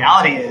 Like the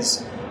reality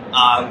is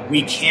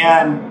we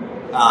can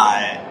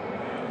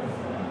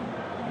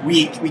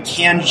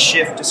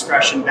shift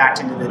discretion back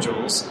to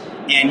individuals,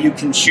 and you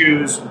can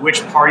choose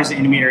which parties and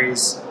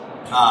intermediaries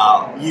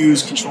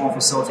use, control, and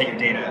facilitate your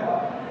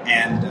data.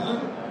 And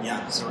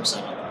so we're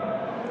excited about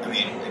that. I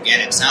mean,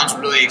 again, it sounds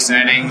really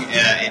exciting.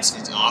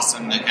 It's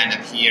awesome to kind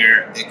of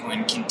hear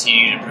Bitcoin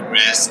continue to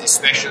progress,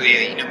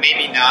 especially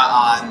maybe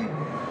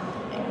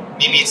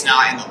it's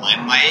not in the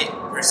limelight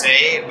per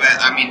se, but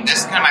I mean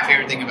that's kind of my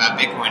favorite thing about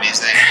Bitcoin is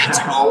that it's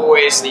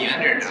always the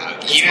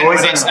underdog. Even when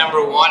it's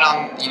number one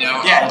on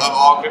of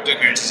all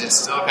cryptocurrencies, it's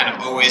still kind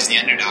of always the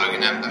underdog,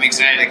 and I'm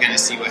excited to kind of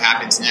see what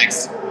happens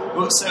next.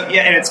 Well,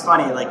 and it's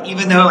funny. Like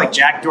even though like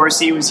Jack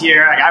Dorsey was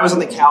here, like I was on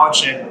the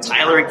couch and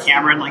Tyler and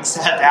Cameron like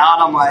sat down.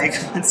 I'm like,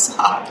 what's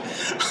up?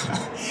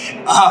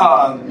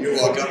 You're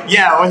welcome.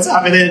 Yeah, what's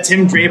up? And then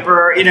Tim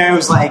Draper, it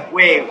was like,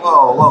 wait,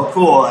 whoa,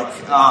 cool. Like,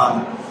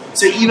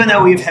 so even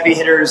though we have heavy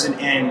hitters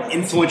and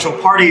influential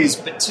parties,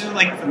 but to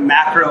like the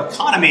macro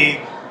economy,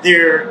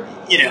 they're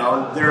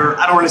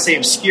I don't want to say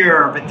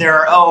obscure, but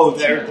they're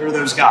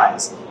those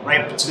guys,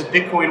 right? But to the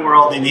Bitcoin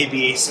world, they may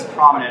be so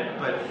prominent,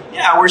 but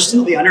yeah, we're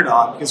still the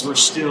underdog because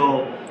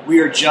we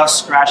are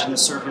just scratching the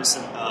surface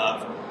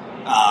of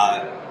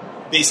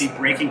basically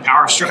breaking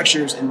power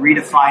structures and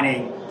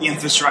redefining the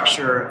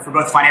infrastructure for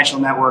both financial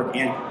network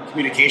and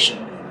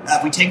communication.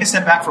 If we take a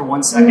step back for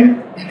 1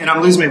 second, and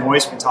I'm losing my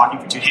voice from talking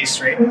for 2 days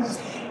straight, you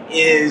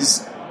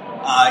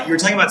were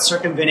talking about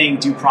circumventing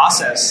due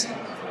process.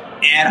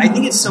 And I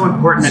think it's so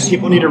important that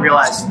people need to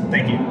realize,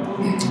 thank you,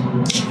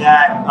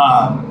 that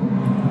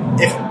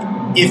if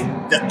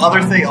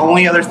the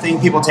only other thing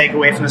people take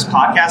away from this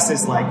podcast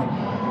is like,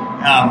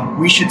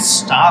 we should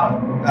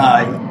stop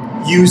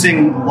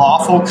using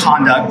lawful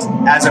conduct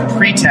as a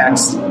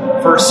pretext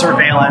for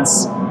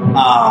surveillance.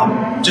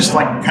 Just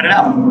like cut it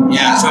out.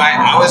 Yeah, so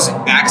I was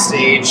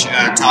backstage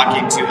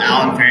talking to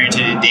Alan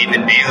Farrington and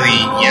David Bailey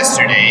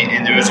yesterday,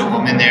 and there was a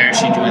woman there.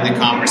 She joined the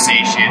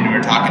conversation. We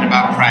were talking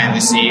about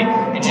privacy,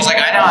 and she's like,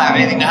 I don't have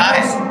anything to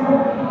hide.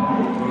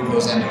 Can we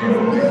close that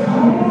door?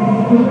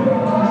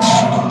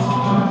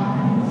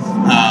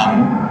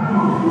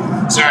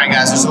 Sorry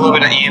guys, there's a little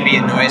bit of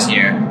ambient noise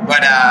here.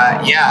 But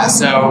yeah,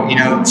 so,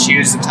 she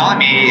was telling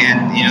me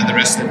and, the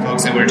rest of the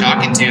folks that we were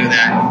talking to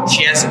that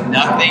she has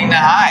nothing to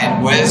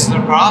hide. What is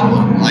the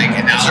problem? Like,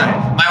 and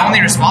now my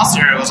only response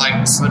to her was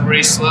like,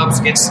 slippery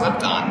slopes get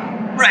slipped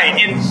on. Right,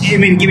 and I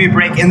mean, give me a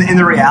break. And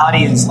the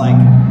reality is like,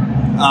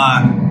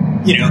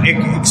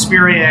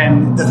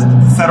 Experian, the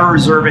Federal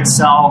Reserve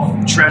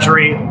itself,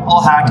 Treasury,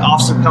 all hacked,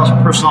 Office of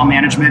Personnel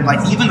Management,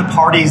 like even the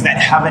parties that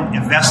haven't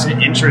a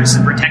vested interest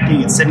in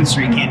protecting its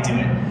citizenry can't do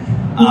it.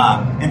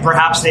 And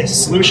perhaps the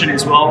solution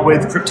is, well,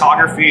 with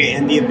cryptography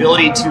and the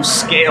ability to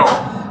scale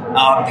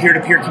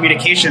peer-to-peer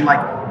communication,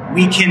 like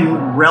we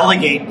can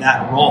relegate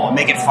that role and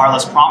make it far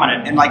less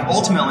prominent. And like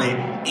ultimately,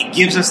 it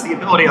gives us the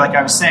ability, like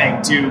I was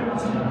saying, to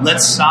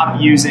let's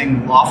stop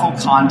using lawful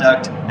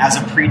conduct as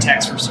a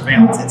pretext for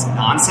surveillance. It's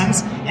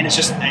nonsense, and it's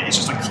just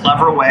a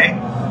clever way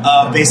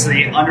of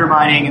basically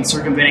undermining and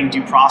circumventing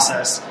due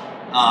process.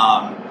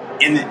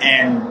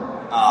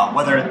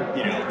 Whether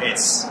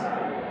it's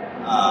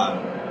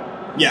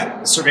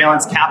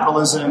surveillance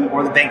capitalism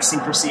or the Bank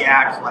Secrecy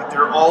Act, like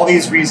there are all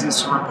these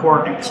reasons to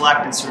report and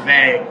collect and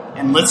survey.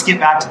 And let's get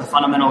back to the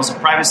fundamentals of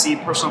privacy,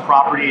 personal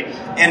property,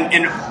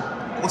 and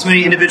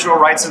ultimately individual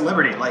rights and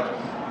liberty. Like,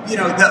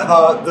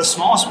 the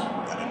smallest,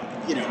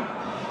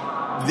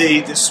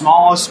 the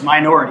smallest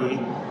minority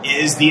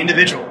is the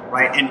individual,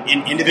 right?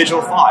 And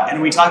individual thought.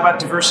 And we talk about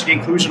diversity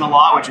and inclusion a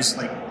lot, which is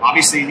like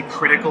obviously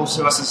critical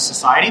to us as a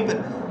society.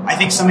 But I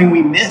think something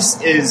we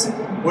miss is,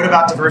 what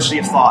about diversity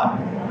of thought?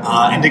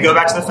 And to go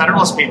back to the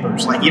Federalist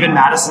Papers, like even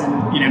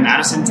Madison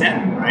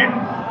 10,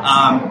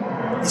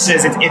 right? It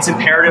says it's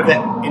imperative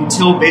that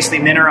until basically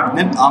men are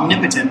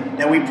omnipotent,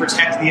 that we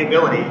protect the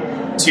ability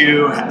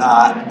to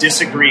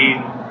disagree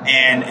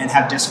and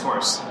have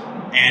discourse.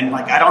 And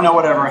like, I don't know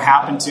whatever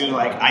happened to,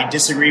 like, I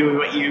disagree with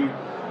what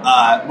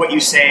you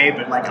say,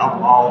 but like,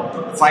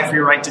 I'll fight for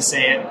your right to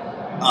say it.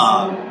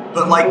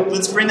 But like,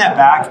 let's bring that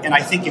back. And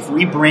I think if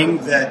we bring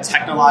the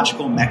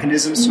technological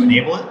mechanisms to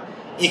enable it,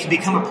 it can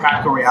become a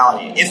practical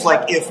reality. If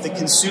the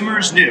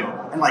consumers knew,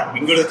 and like we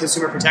can go to the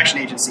Consumer Protection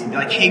Agency and be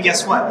like, hey,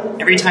 guess what?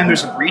 Every time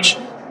there's a breach,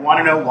 want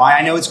to know why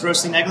I know it's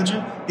grossly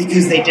negligent?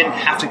 Because they didn't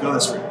have to go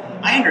this route.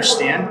 I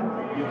understand.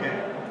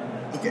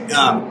 Okay.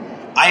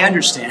 I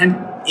understand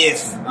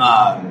if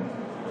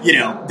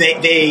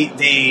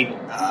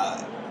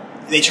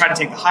they try to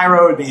take the high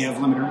road, they have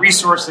limited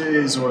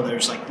resources, or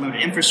there's like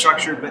limited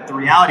infrastructure. But the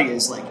reality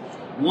is, like,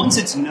 once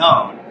it's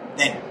known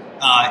that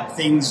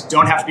things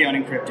don't have to be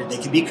unencrypted, they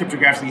can be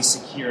cryptographically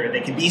secure,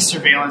 they can be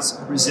surveillance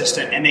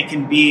resistant, and they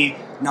can be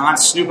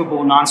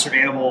non-snoopable,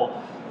 non-surveyable.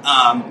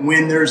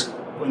 When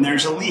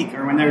there's a leak,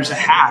 or when there's a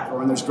hack, or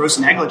when there's gross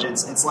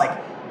negligence, it's like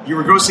you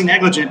were grossly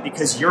negligent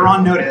because you're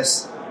on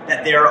notice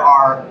that there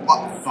are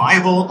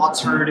viable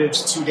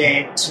alternatives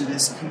today to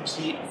this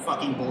complete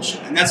fucking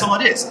bullshit. And that's all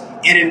it is.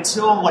 And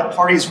until like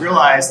parties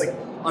realize, like,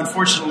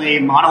 unfortunately,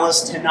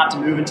 monoliths tend not to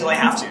move until they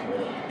have to.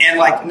 And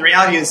like, the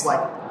reality is, like,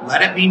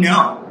 let it be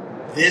known,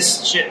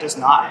 this shit does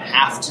not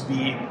have to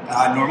be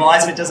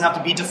normalized, and it doesn't have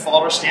to be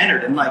default or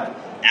standard. And like,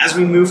 as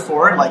we move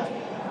forward, like,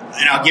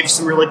 and I'll give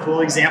some really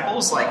cool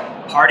examples,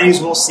 like parties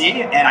will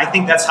see, and I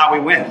think that's how we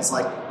win. It's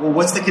like, well,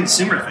 what's the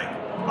consumer thing?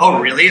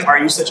 Oh, really? Are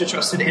you such a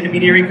trusted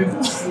intermediary,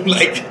 Google?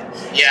 Like,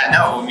 yeah,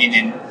 no, I mean,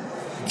 and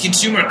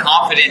consumer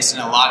confidence in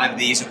a lot of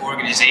these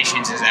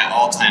organizations is at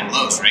all-time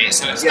lows, right?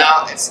 So it's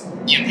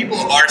people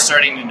are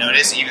starting to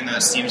notice, even though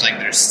it seems like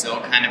they're still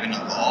kind of in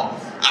a lull.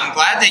 I'm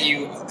glad that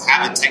you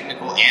have a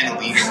technical and a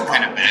legal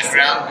kind of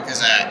background,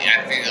 because I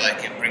feel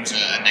like it brings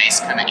a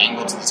nice kind of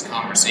angle to this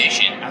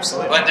conversation.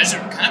 Absolutely. But there's a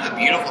kind of a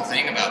beautiful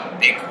thing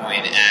about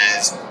Bitcoin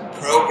as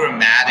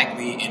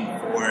programmatically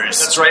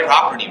enforced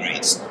property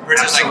rights.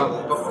 Versus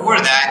like before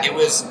that,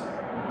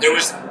 there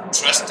was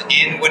trust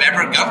in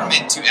whatever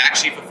government to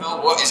actually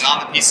fulfill what is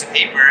on the piece of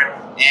paper,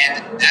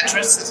 and that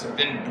trust has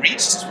been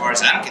breached as far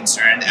as I'm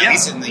concerned, at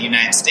least in the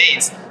United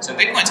States. So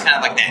Bitcoin's kind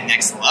of like that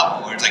next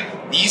level, where it's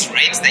like these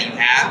rights that you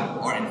have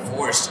are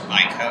enforced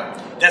by code.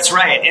 That's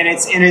right, and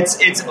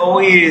it's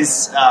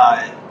always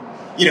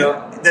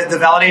the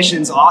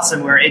validation is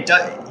awesome, where it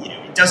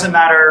doesn't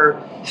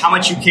matter how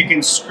much you kick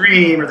and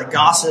scream, or the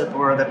gossip,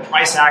 or the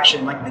price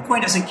action. Like,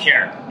 Bitcoin doesn't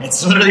care.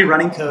 It's literally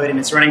running code, and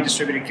it's running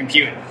distributed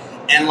compute.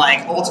 And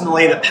like,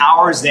 ultimately, the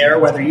power is there,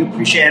 whether you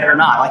appreciate it or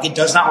not. Like, it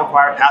does not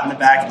require a pat in the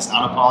back. It's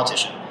not a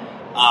politician.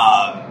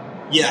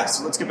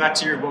 So let's get back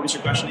to what was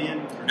your question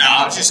again? No,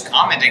 I was just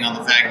commenting on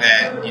the fact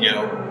that,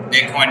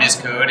 Bitcoin is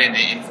code and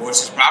it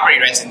enforces property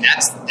rights, and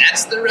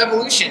that's the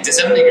revolution to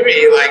some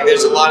degree. Like,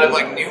 there's a lot of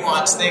like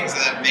nuanced things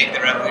that make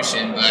the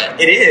revolution, but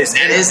it is.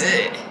 That is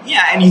it.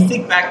 Yeah, and you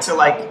think back to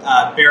like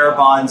bearer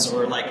bonds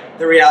or like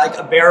the reality,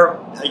 like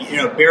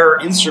a bearer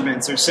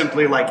instruments are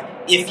simply like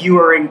if you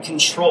are in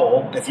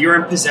control, if you're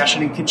in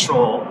possession and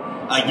control,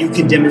 you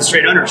can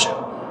demonstrate ownership.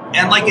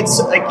 And like it's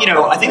like,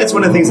 I think that's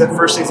one of the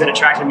first things that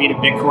attracted me to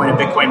Bitcoin and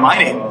Bitcoin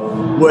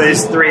mining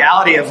was the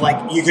reality of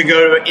like you could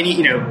go to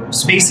any,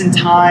 space and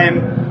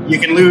time, you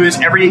can lose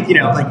every,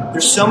 like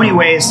there's so many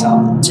ways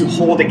to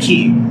hold a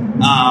key.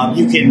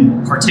 You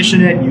can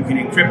partition it, you can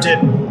encrypt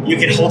it, you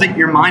can hold it.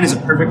 Your mind is a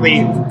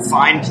perfectly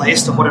fine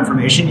place to hold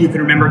information. You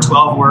can remember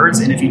 12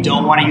 words, and if you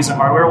don't want to use a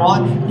hardware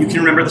wallet, you can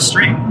remember the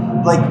string.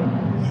 Like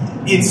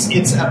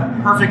it's a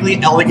perfectly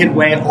elegant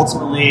way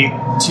ultimately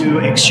to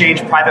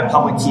exchange private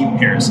public key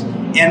pairs.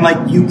 And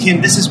like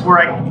this is where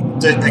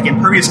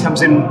Impervious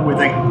comes in with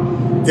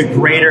the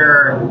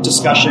greater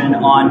discussion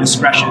on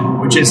discretion,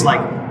 which is like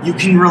you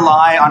can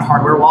rely on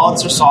hardware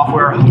wallets or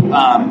software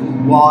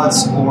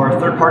wallets or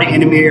third-party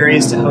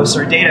intermediaries to host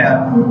our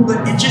data,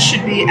 but it just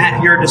should be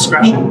at your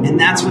discretion, and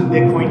that's what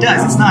Bitcoin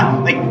does. It's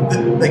not like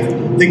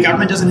the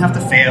government doesn't have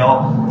to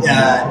fail,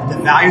 the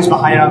values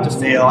behind it don't have to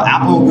fail,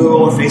 Apple,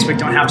 Google, or Facebook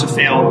don't have to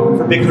fail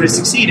for Bitcoin to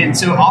succeed. And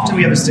so often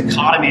we have this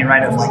dichotomy,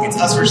 right, of like it's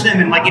us versus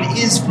them, and like it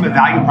is from a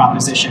value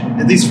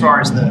proposition, at least as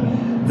far as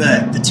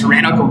the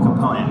tyrannical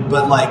component,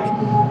 but like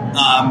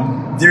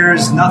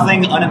there's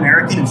nothing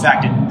un-American. In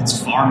fact, it's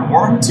far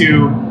more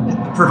to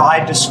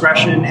provide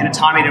discretion and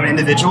autonomy to an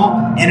individual.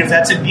 And if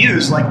that's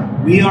abused, like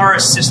we are a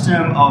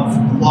system of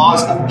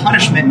laws of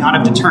punishment, not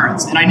of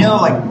deterrence. And I know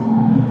like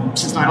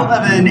since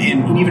 9/11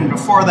 and even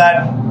before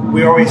that,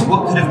 we always,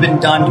 what could have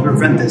been done to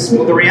prevent this?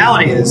 Well, the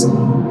reality is,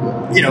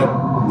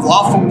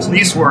 lawful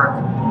police work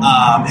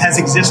has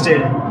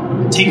existed,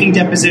 taking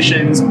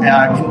depositions,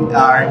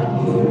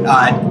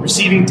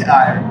 receiving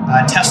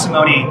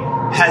testimony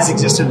has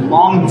existed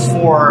long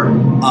before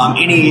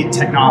any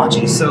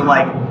technology. So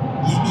like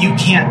you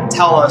can't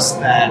tell us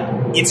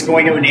that it's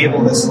going to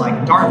enable this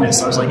like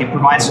darkness. I was like, it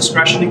provides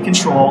discretion and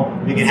control.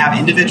 You can have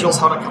individuals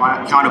held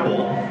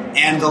accountable,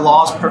 and the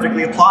law is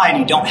perfectly applied.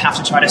 You don't have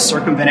to try to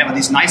circumvent it with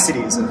these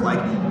niceties of like,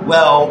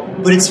 well,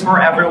 but it's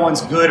for everyone's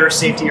good or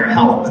safety or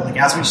health. But like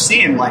as we've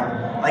seen, like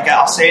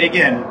I'll say it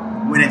again,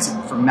 when it's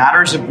for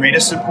matters of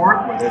greatest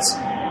support, whether it's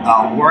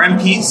war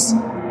and peace,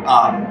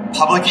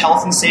 public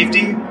health and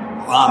safety,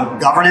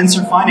 governance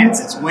or finance,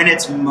 it's when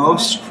it's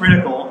most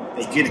critical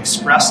that you can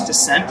express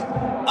dissent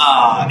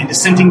and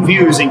dissenting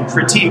views and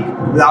critique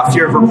without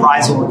fear of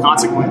reprisal or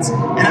consequence.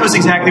 And that was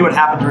exactly what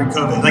happened during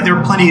COVID. Like there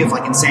were plenty of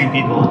like insane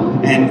people,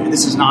 and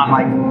this is not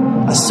like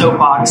a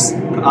soapbox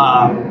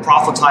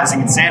proselytizing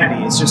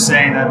insanity. It's just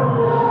saying that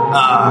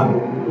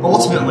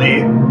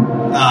ultimately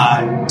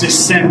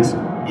dissent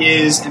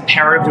is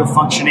imperative to a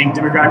functioning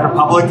democratic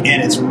republic,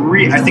 and it's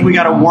I think we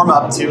got to warm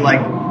up to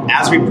like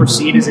as we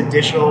proceed as a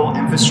digital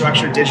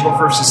infrastructure, digital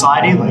first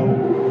society, like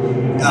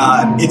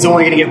it's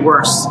only going to get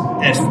worse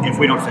if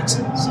we don't fix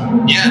it. So.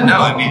 Yeah, no,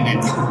 I mean,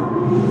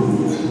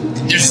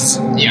 there's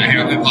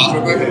here, okay, pause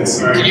real quick.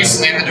 Can you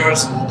slam the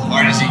doors as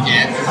hard as you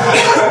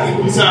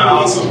can? You sound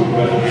awesome.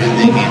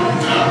 Thank you.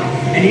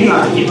 And you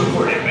have to keep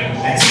recording,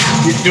 man.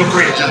 Feel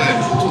free to jump in.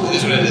 It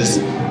is what it is.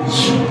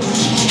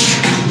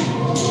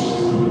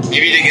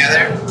 Maybe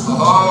together.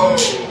 Oh,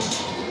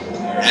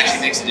 it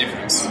actually makes a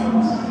difference.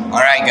 All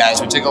right, guys,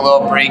 we took a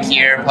little break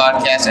here.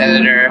 Podcast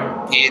editor,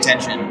 pay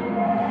attention.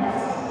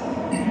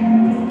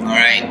 All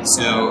right,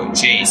 so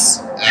Chase,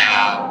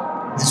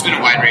 this has been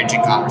a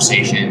wide-ranging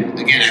conversation.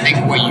 Again, I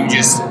think what you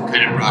just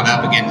kind of brought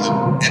up, again,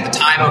 at the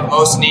time of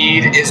most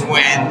need is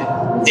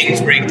when things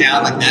break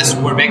down. Like, that's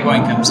where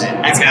Bitcoin comes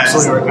in. That's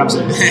absolutely where it comes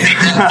in.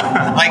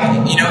 Like,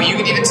 you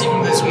can even see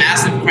from those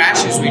massive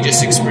crashes we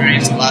just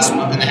experienced the last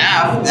month and a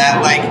half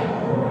that, like,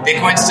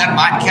 Bitcoin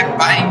kept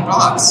buying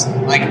blocks.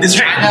 Like,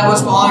 China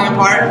was falling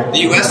apart, the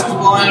US was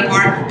falling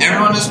apart,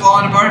 everyone was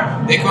falling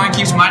apart. Bitcoin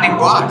keeps mining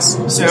blocks.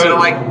 So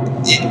like,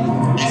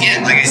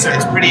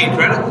 it's pretty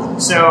incredible.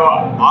 So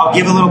I'll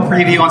give a little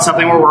preview on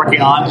something we're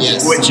working on,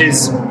 yes. Which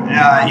is,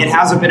 it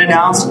hasn't been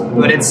announced,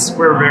 but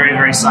we're very,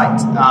 very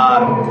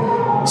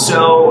psyched.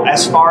 So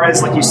as far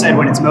as, like you said,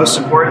 when it's most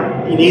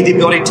important, you need the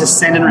ability to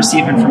send and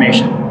receive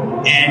information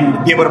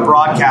and be able to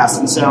broadcast.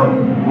 And so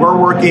we're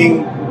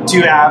working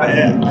to have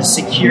a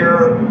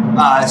secure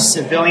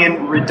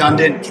civilian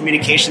redundant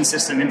communication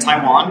system in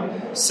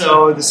Taiwan,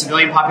 so the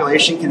civilian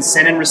population can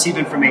send and receive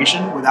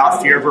information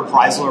without fear of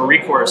reprisal or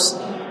recourse,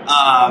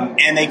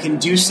 and they can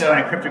do so in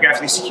a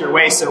cryptographically secure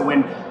way. So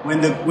when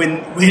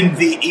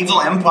the evil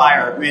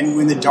empire,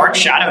 when the dark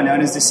shadow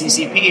known as the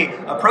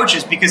CCP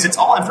approaches, because it's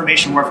all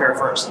information warfare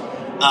first,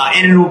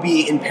 and it will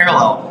be in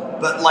parallel.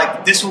 But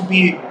like this will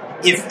be.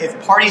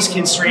 If parties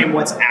can stream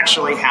what's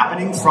actually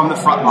happening from the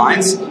front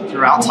lines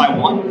throughout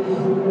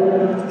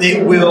Taiwan,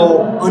 they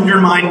will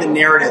undermine the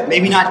narrative.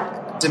 Maybe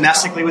not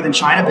domestically within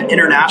China, but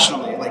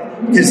internationally.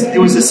 Like, because it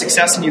was a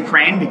success in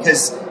Ukraine,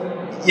 because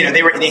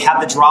they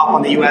had the drop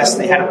on the U.S.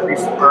 They had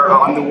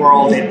on the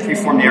world. They had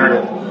preformed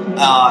narrative,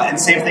 and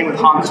same thing with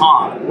Hong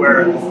Kong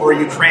or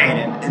Ukraine.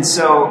 And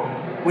so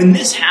when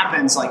this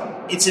happens, like,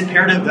 it's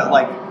imperative that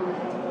like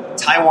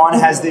Taiwan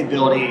has the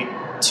ability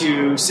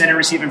to send and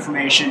receive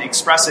information,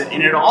 express it,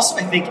 and it also,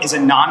 I think, is a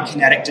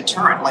non-kinetic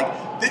deterrent. Like,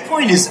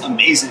 Bitcoin is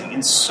amazing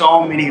in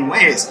so many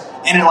ways,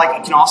 and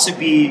it can also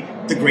be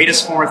the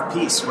greatest form of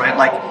peace, right?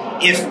 Like,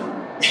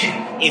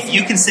 if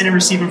you can send and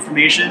receive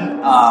information,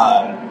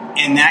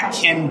 and that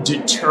can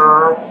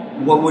deter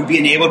what would be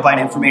enabled by an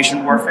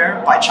information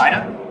warfare by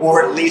China,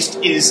 or at least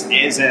is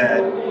a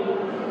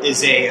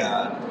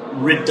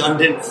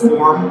redundant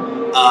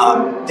form,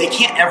 they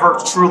can't ever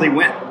truly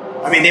win.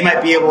 I mean, they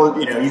might be able,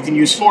 you can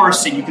use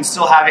force and you can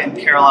still have it in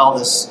parallel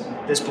this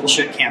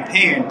bullshit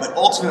campaign, but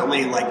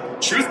ultimately, like,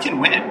 truth can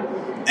win,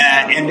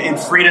 and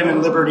freedom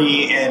and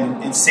liberty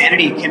and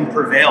sanity can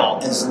prevail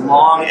as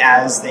long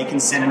as they can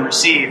send and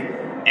receive.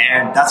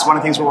 And that's one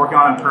of the things we're working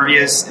on in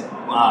Impervious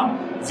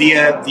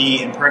via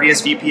the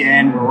Impervious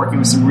VPN. We're working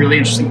with some really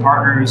interesting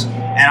partners,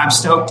 and I'm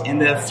stoked in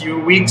the few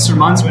weeks or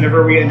months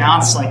whenever we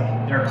announce, like,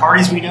 there are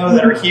parties we know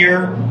that are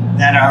here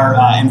that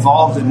are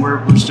involved, and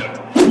we're stoked.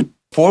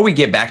 Before we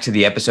get back to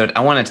the episode,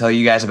 I want to tell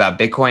you guys about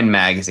Bitcoin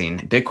Magazine.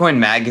 Bitcoin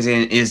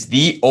Magazine is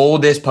the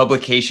oldest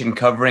publication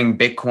covering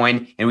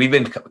Bitcoin, and we've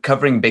been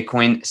covering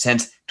Bitcoin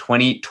since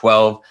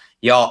 2012.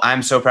 Y'all,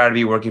 I'm so proud to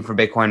be working for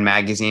Bitcoin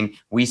Magazine.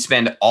 We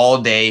spend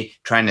all day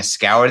trying to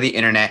scour the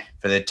internet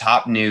for the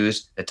top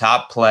news, the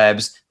top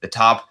plebs, the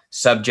top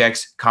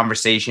subjects,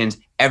 conversations,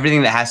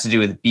 everything that has to do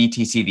with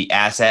BTC, the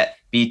asset,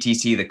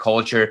 BTC, the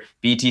culture,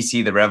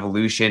 BTC, the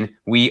revolution.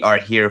 We are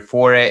here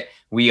for it.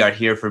 We are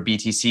here for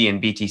BTC and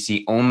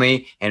BTC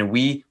only, and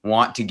we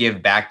want to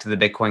give back to the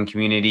Bitcoin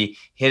community.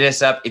 Hit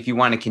us up if you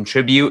want to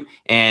contribute,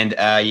 and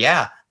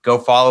go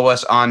follow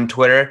us on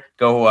Twitter.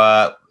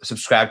 Go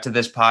subscribe to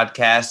this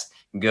podcast.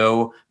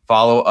 Go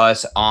follow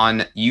us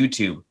on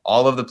YouTube.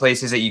 All of the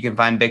places that you can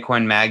find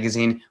Bitcoin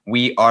Magazine,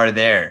 we are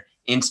there.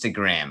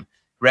 Instagram,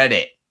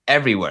 Reddit,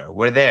 everywhere.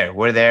 We're there.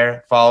 We're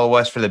there. Follow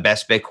us for the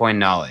best Bitcoin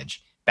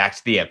knowledge. Back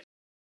to the episode.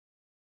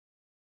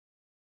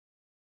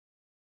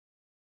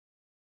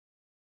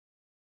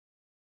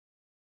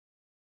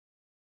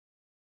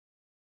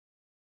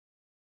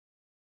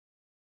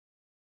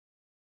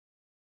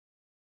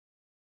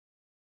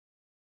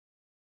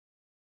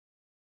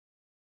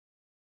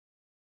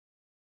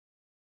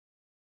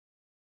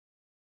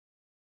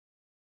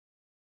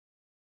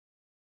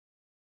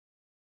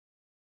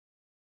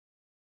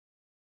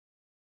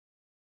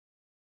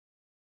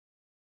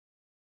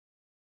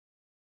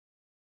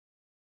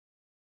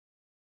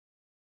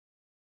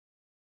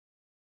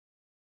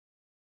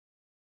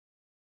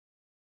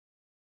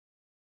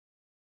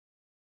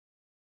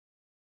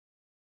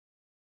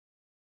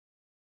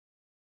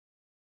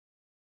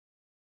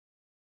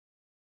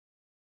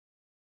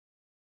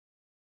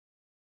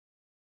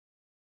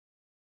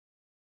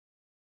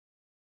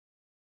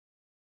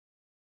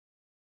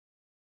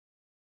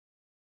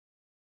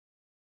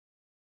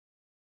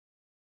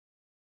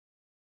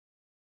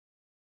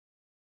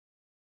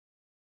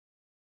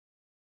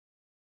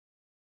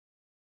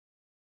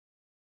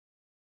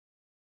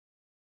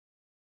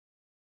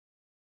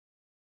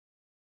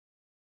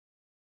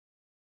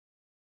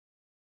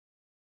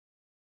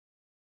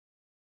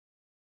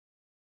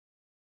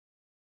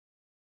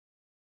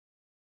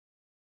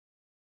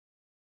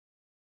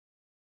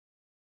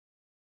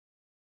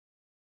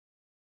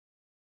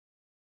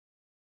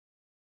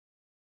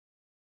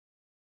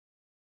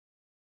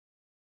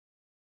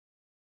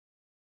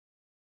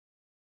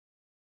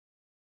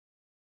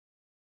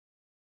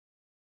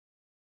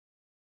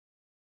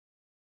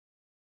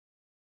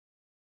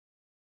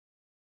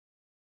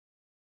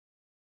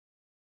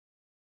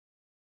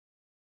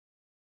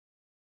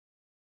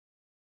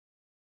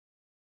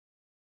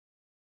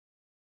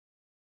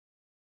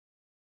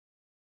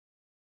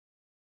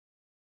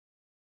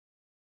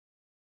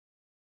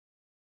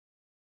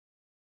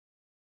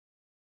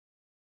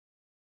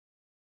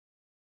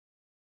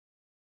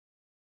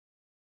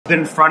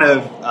 Been in front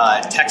of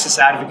Texas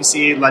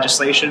advocacy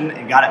legislation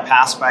and got it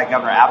passed by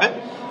Governor Abbott.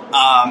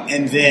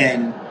 And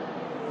then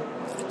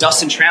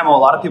Dustin Trammell, a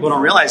lot of people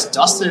don't realize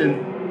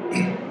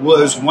Dustin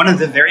was one of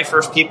the very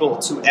first people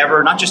to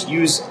ever not just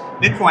use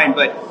Bitcoin,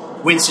 but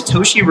when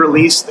Satoshi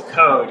released the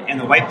code and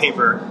the white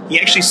paper, he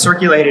actually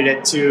circulated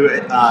it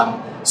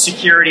to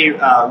security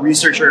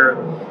researcher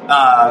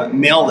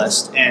mail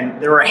list.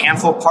 And there were a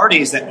handful of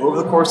parties that over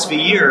the course of a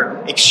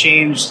year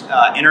exchanged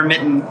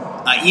intermittent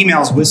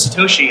emails with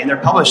Satoshi, and they're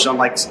published on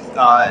the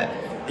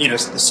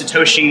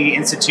Satoshi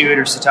Institute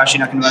or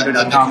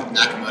SatoshiNakamoto.com.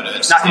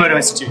 Nakamoto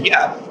Institute,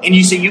 yeah. And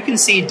you can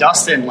see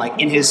Dustin,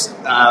 like, in his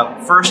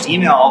first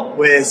email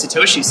with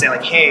Satoshi say,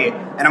 like, hey,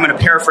 and I'm going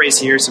to paraphrase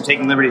here, so I'm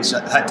taking liberties,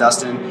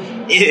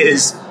 Dustin,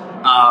 is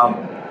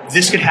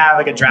this could have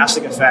like a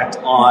drastic effect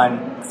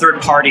on third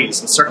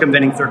parties and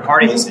circumventing third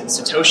parties. And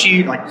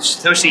Satoshi,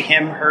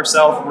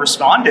 herself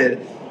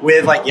responded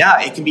with like,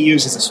 yeah, it can be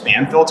used as a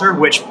spam filter,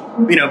 which,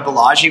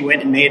 Balaji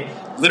went and made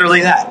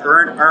literally that.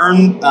 Or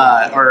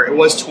it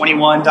was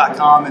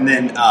 21.com, and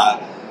then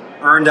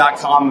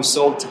earn.com was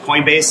sold to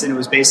Coinbase, and it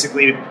was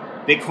basically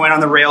Bitcoin on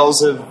the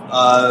rails of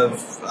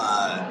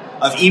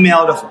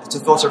email to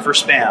filter for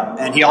spam.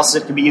 And he also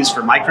said it can be used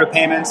for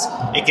micropayments.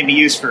 It can be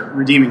used for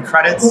redeeming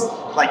credits.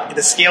 Like,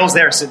 the scale's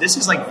there. So this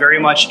is like very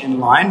much in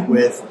line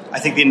with, I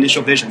think, the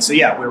initial vision. So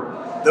yeah,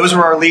 those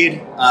were our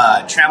lead,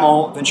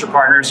 Trammell Venture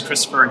Partners,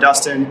 Christopher and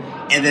Dustin,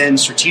 and then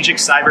Strategic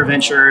Cyber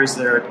Ventures,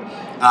 their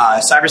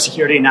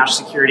cybersecurity and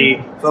national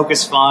security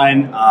focus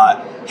fund.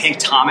 Hank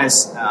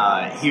Thomas,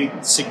 he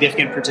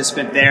significant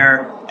participant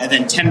there, and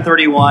then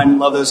 1031,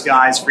 love those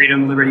guys.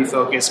 Freedom, Liberty,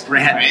 Focus.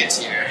 Grant's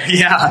here.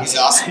 Yeah, he's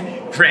awesome.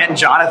 Grant and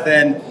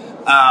Jonathan,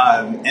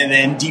 and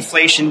then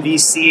Deflation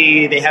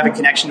VC. They have a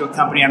connection to a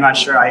company I'm not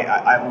sure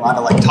I'm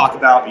allowed to talk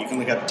about, but you can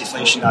look up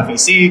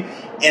deflation.vc.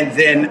 And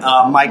then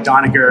Mike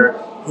Doniger,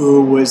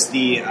 who was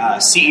the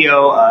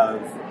CEO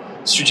of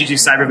Strategic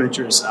Cyber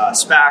Ventures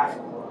SPAC.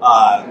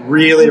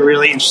 Really,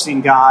 really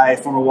interesting guy,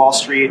 former Wall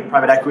Street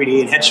private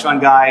equity and hedge fund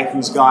guy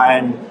who's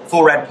gone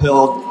full red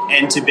pilled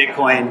into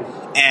Bitcoin.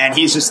 And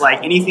he's just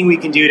like, anything we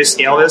can do to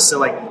scale this. So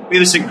we have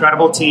this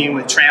incredible team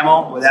with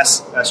Trammell, with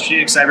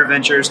Strategic Cyber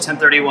Ventures,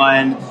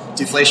 1031,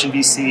 Deflation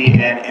VC,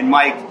 and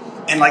Mike.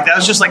 And that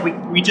was just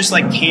we just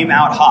came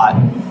out hot.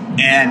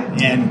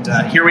 And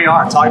here we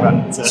are talking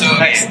about it. So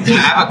I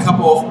have a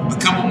couple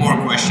more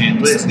questions.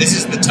 Please. This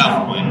is the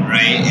tough one,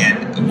 right?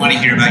 And I want to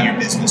hear about your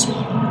business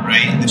model,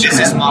 right? The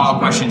business model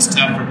question is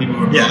tough for people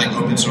who are building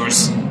open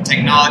source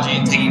technology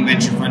and taking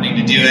venture funding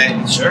to do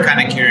it. Sure.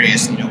 Kind of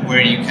curious, where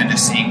are you kind of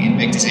seeing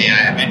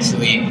Invictus.ai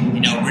eventually,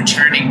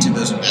 returning to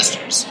those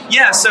investors?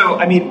 Yeah,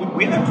 so we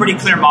have a pretty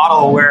clear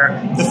model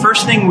where the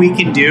first thing we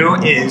can do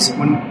is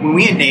when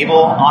we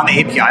enable on the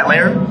API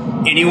layer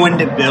anyone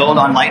to build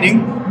on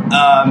Lightning.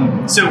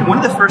 So one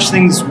of the first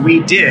things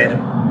we did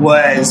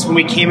was when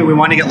we came in, we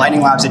wanted to get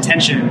Lightning Labs'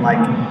 attention.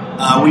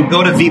 We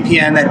built a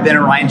VPN that had been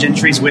on Ryan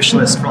Gentry's wish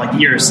list for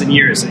years and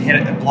years. He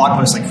had a blog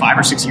post 5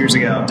 or 6 years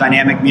ago,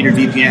 dynamic meter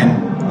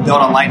VPN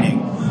built on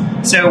Lightning.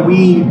 So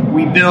we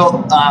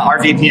built our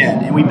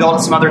VPN, and we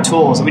built some other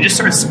tools, and we just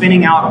started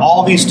spinning out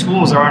all these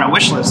tools that are on a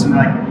wish list. And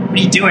they're like, what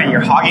are you doing?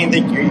 You're hogging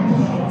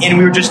and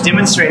we were just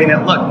demonstrating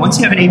that, look, once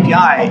you have an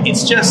API,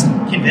 it's just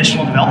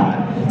conventional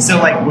development. So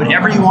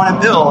whatever you want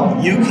to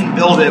build, you can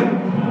build it.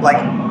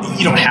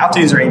 You don't have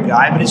to use our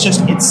API, but it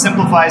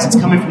simplifies. It's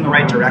coming from the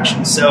right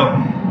direction. So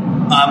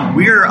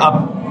we're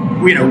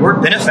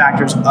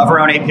benefactors of our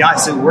own API.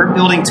 So we're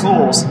building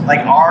tools like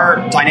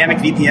our dynamic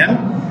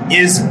VPN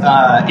is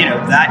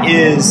that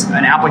is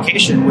an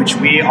application which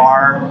we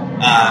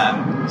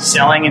are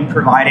selling and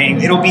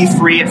providing. It'll be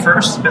free at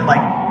first, but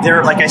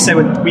I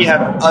said, we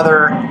have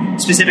other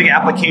specific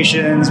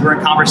applications. We're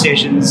in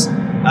conversations.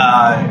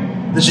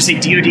 Let's just say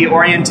DoD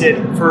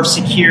oriented for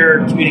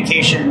secure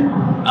communication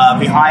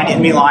behind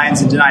enemy lines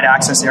and denied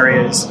access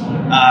areas.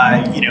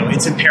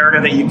 It's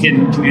imperative that you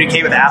can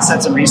communicate with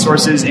assets and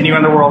resources anywhere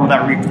in the world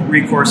without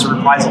recourse or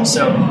reprisal.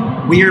 So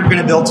we are going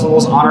to build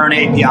tools on our own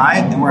API,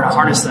 and we're going to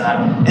harness that.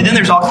 And then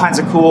there's all kinds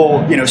of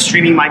cool,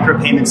 streaming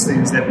micropayments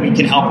things that we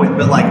can help with.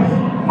 But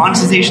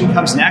monetization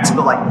comes next.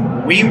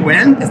 But we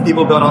win if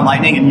people build on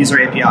Lightning and use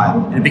our API,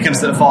 and it becomes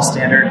the default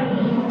standard.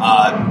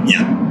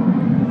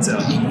 So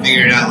you can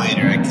figure it out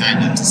later,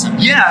 kind of, to some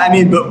extent.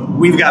 Yeah, but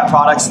we've got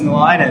products in the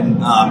line,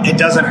 and it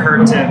doesn't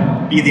hurt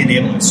to be the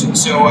enabler.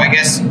 So I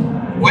guess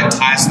what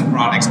ties the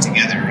products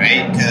together,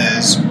 right?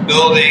 Because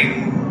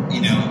building,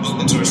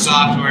 open source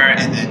software,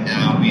 and then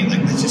now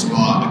let's just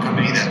call it a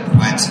company that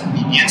provides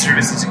VPN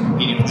services and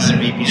competing with other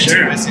VPN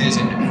services,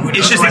 and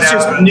it's just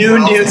new,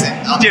 dude.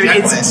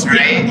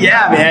 Right?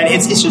 Yeah, man,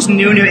 it's just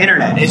new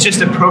internet. It's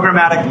just a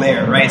programmatic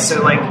layer, right?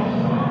 So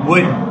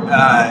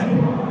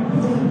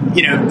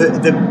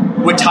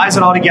what ties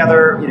it all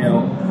together,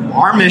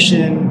 our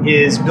mission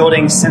is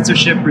building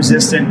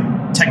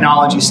censorship-resistant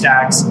technology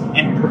stacks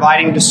and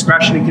providing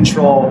discretion and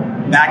control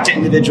back to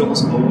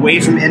individuals away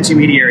from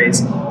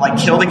intermediaries.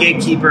 Kill the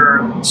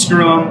gatekeeper,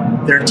 screw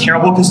them. They're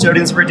terrible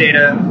custodians of our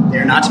data.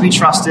 They're not to be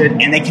trusted,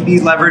 and they can be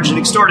leveraged and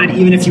extorted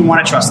even if you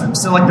want to trust them.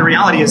 So, the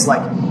reality is,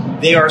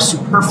 they are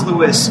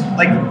superfluous.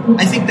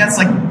 I think that's,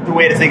 the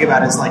way to think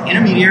about it is,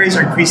 intermediaries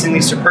are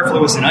increasingly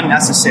superfluous and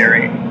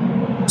unnecessary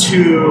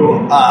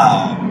to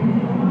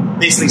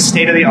basically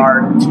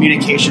state-of-the-art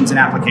communications and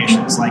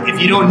applications. If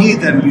you don't need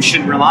them, you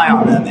shouldn't rely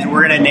on them, and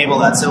we're going to enable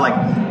that. So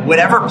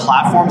whatever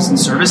platforms and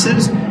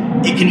services,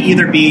 it can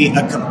either be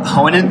a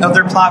component of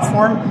their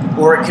platform,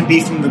 or it can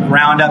be from the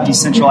ground up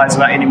decentralized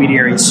without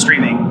intermediaries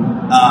streaming.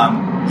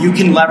 You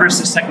can leverage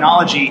this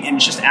technology, and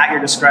it's just at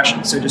your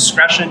discretion. So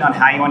discretion on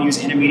how you want to use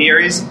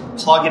intermediaries,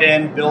 plug it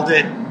in, build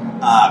it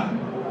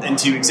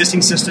into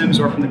existing systems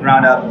or from the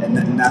ground up,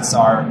 and that's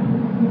our...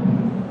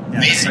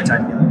 Amazing.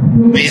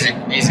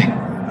 Amazing.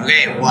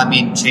 Okay, well,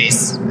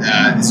 Chase,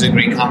 this is a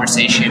great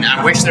conversation.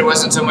 I wish there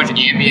wasn't so much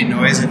ambient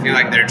noise. I feel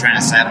like they're trying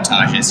to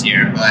sabotage us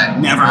here, but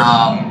never.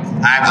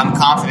 I'm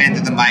confident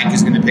that the mic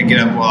is going to pick it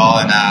up well,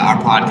 and our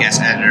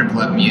podcast editor,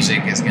 Pleb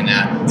Music, is going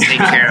to take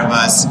care of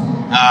us.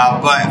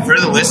 But for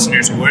the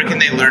listeners, where can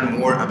they learn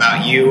more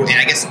about you? And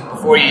I guess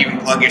before you even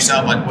plug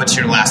yourself, like, what's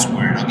your last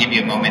word? I'll give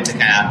you a moment to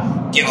kind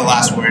of give a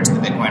last word to the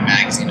Bitcoin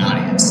Magazine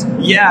audience.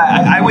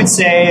 Yeah, I would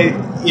say,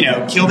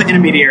 kill the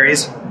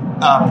intermediaries,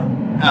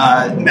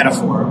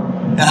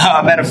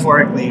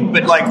 metaphorically.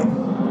 But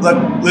look,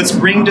 let's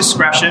bring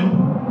discretion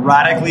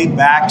radically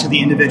back to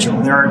the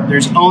individual.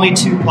 There's only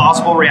two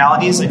plausible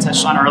realities I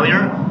touched on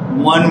earlier.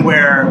 One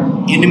where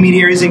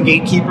intermediaries and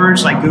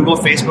gatekeepers like Google,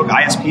 Facebook,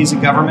 ISPs,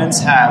 and governments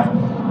have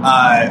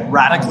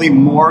radically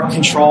more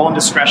control and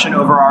discretion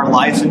over our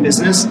life and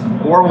business,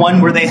 or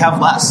one where they have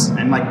less,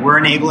 and we're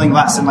enabling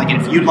less. And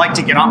if you'd like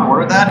to get on board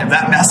with that, if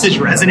that message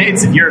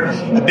resonates, if you're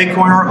a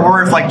Bitcoiner,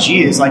 or if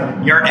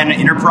you're an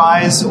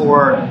enterprise,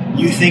 or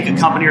you think a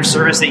company or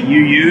service that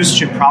you use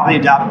should probably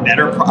adopt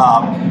better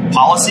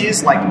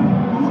policies,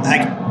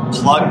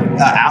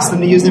 ask them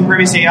to use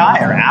Impervious.ai,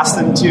 or ask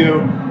them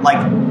to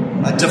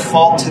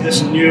default to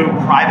this new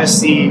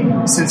privacy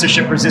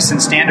censorship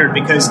resistant standard,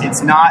 because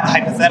it's not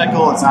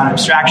hypothetical, it's not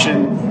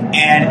abstraction,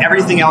 and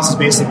everything else is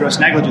basically gross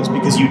negligence,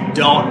 because you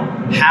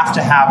don't have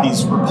to have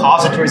these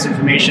repositories of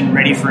information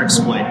ready for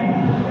exploit.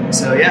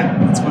 So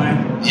that's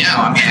my...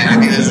 Yeah, I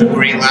think this is a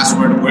great last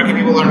word. Where can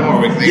people learn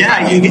more?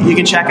 Yeah, you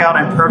can check out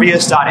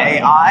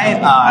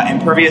Impervious.ai,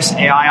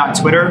 Impervious.ai on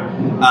Twitter.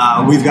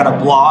 We've got a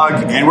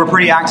blog, and we're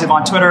pretty active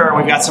on Twitter.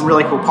 We've got some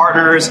really cool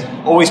partners,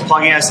 always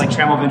plugging us, like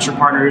Trammell Venture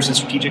Partners and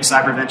Strategic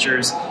Cyber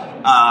Ventures.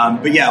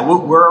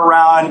 We're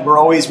around.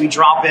 We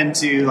drop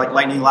into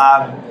Lightning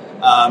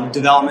Lab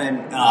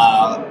development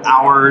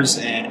hours,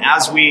 and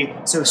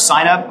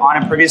sign up on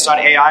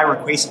Impervious.ai,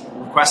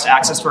 request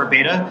access to our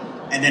beta.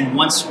 And then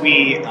once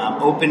we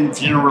open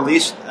general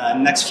release in the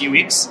next few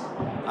weeks,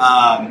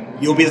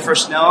 you'll be the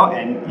first to know,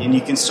 and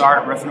you can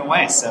start riffing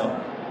away. So,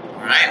 all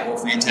right, well,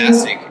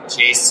 fantastic,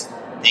 Chase.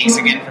 Thanks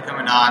again for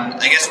coming on.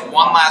 I guess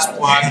one last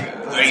plug.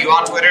 Are you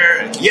on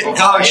Twitter?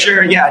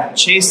 Sure. Yeah,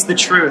 Chase the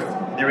Truth.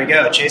 There we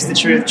go. Chase the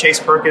Truth. Chase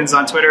Perkins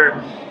on Twitter,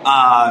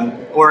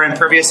 or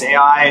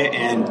Impervious.ai,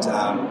 and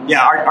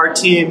our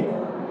team.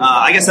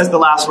 I guess that's the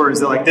last word, is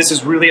that this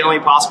is really only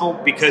possible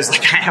because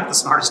I have the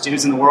smartest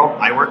dudes in the world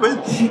I work with,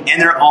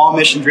 and they're all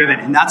mission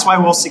driven, and that's why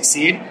we'll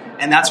succeed.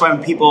 And that's why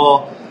when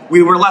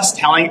we're less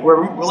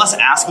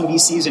asking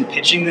VCs and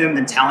pitching them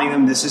than telling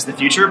them this is the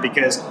future,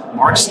 because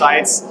Mark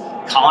Stites,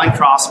 Colin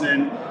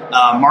Crossman,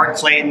 Mark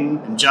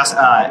Clayton, and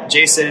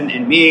Jason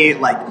and me,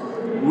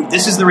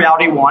 this is the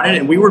reality we wanted,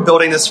 and we were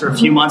building this for a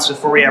few months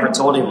before we ever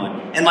told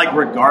anyone. And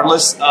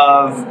regardless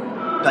of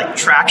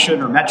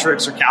traction or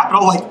metrics or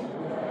capital,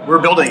 we're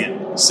building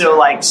it.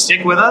 So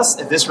stick with us.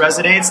 If this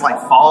resonates,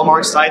 follow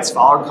Mark Stites,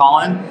 follow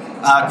Colin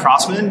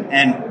Crossman,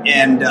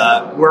 and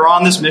we're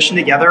on this mission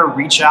together.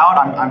 Reach out.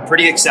 I'm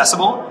pretty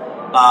accessible,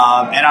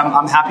 and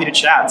I'm happy to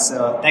chat.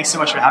 So thanks so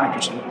much for having me,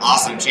 Christian.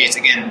 Awesome, Chase.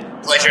 Again,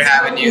 pleasure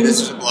having you. This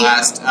was a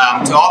blast.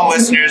 To all the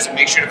listeners,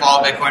 make sure to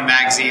follow Bitcoin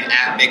Magazine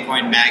at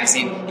Bitcoin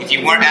Magazine. If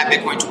you weren't at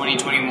Bitcoin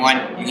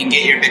 2021, you can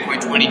get your Bitcoin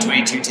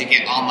 2022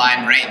 ticket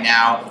online right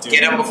now.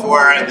 Get them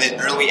before the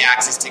early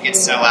access tickets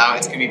sell out.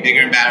 It's going to be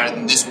bigger and badder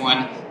than this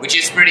one, which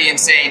is pretty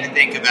insane to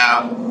think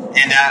about.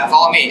 And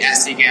follow me at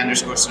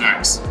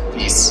CK_Snarks.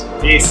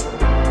 Peace.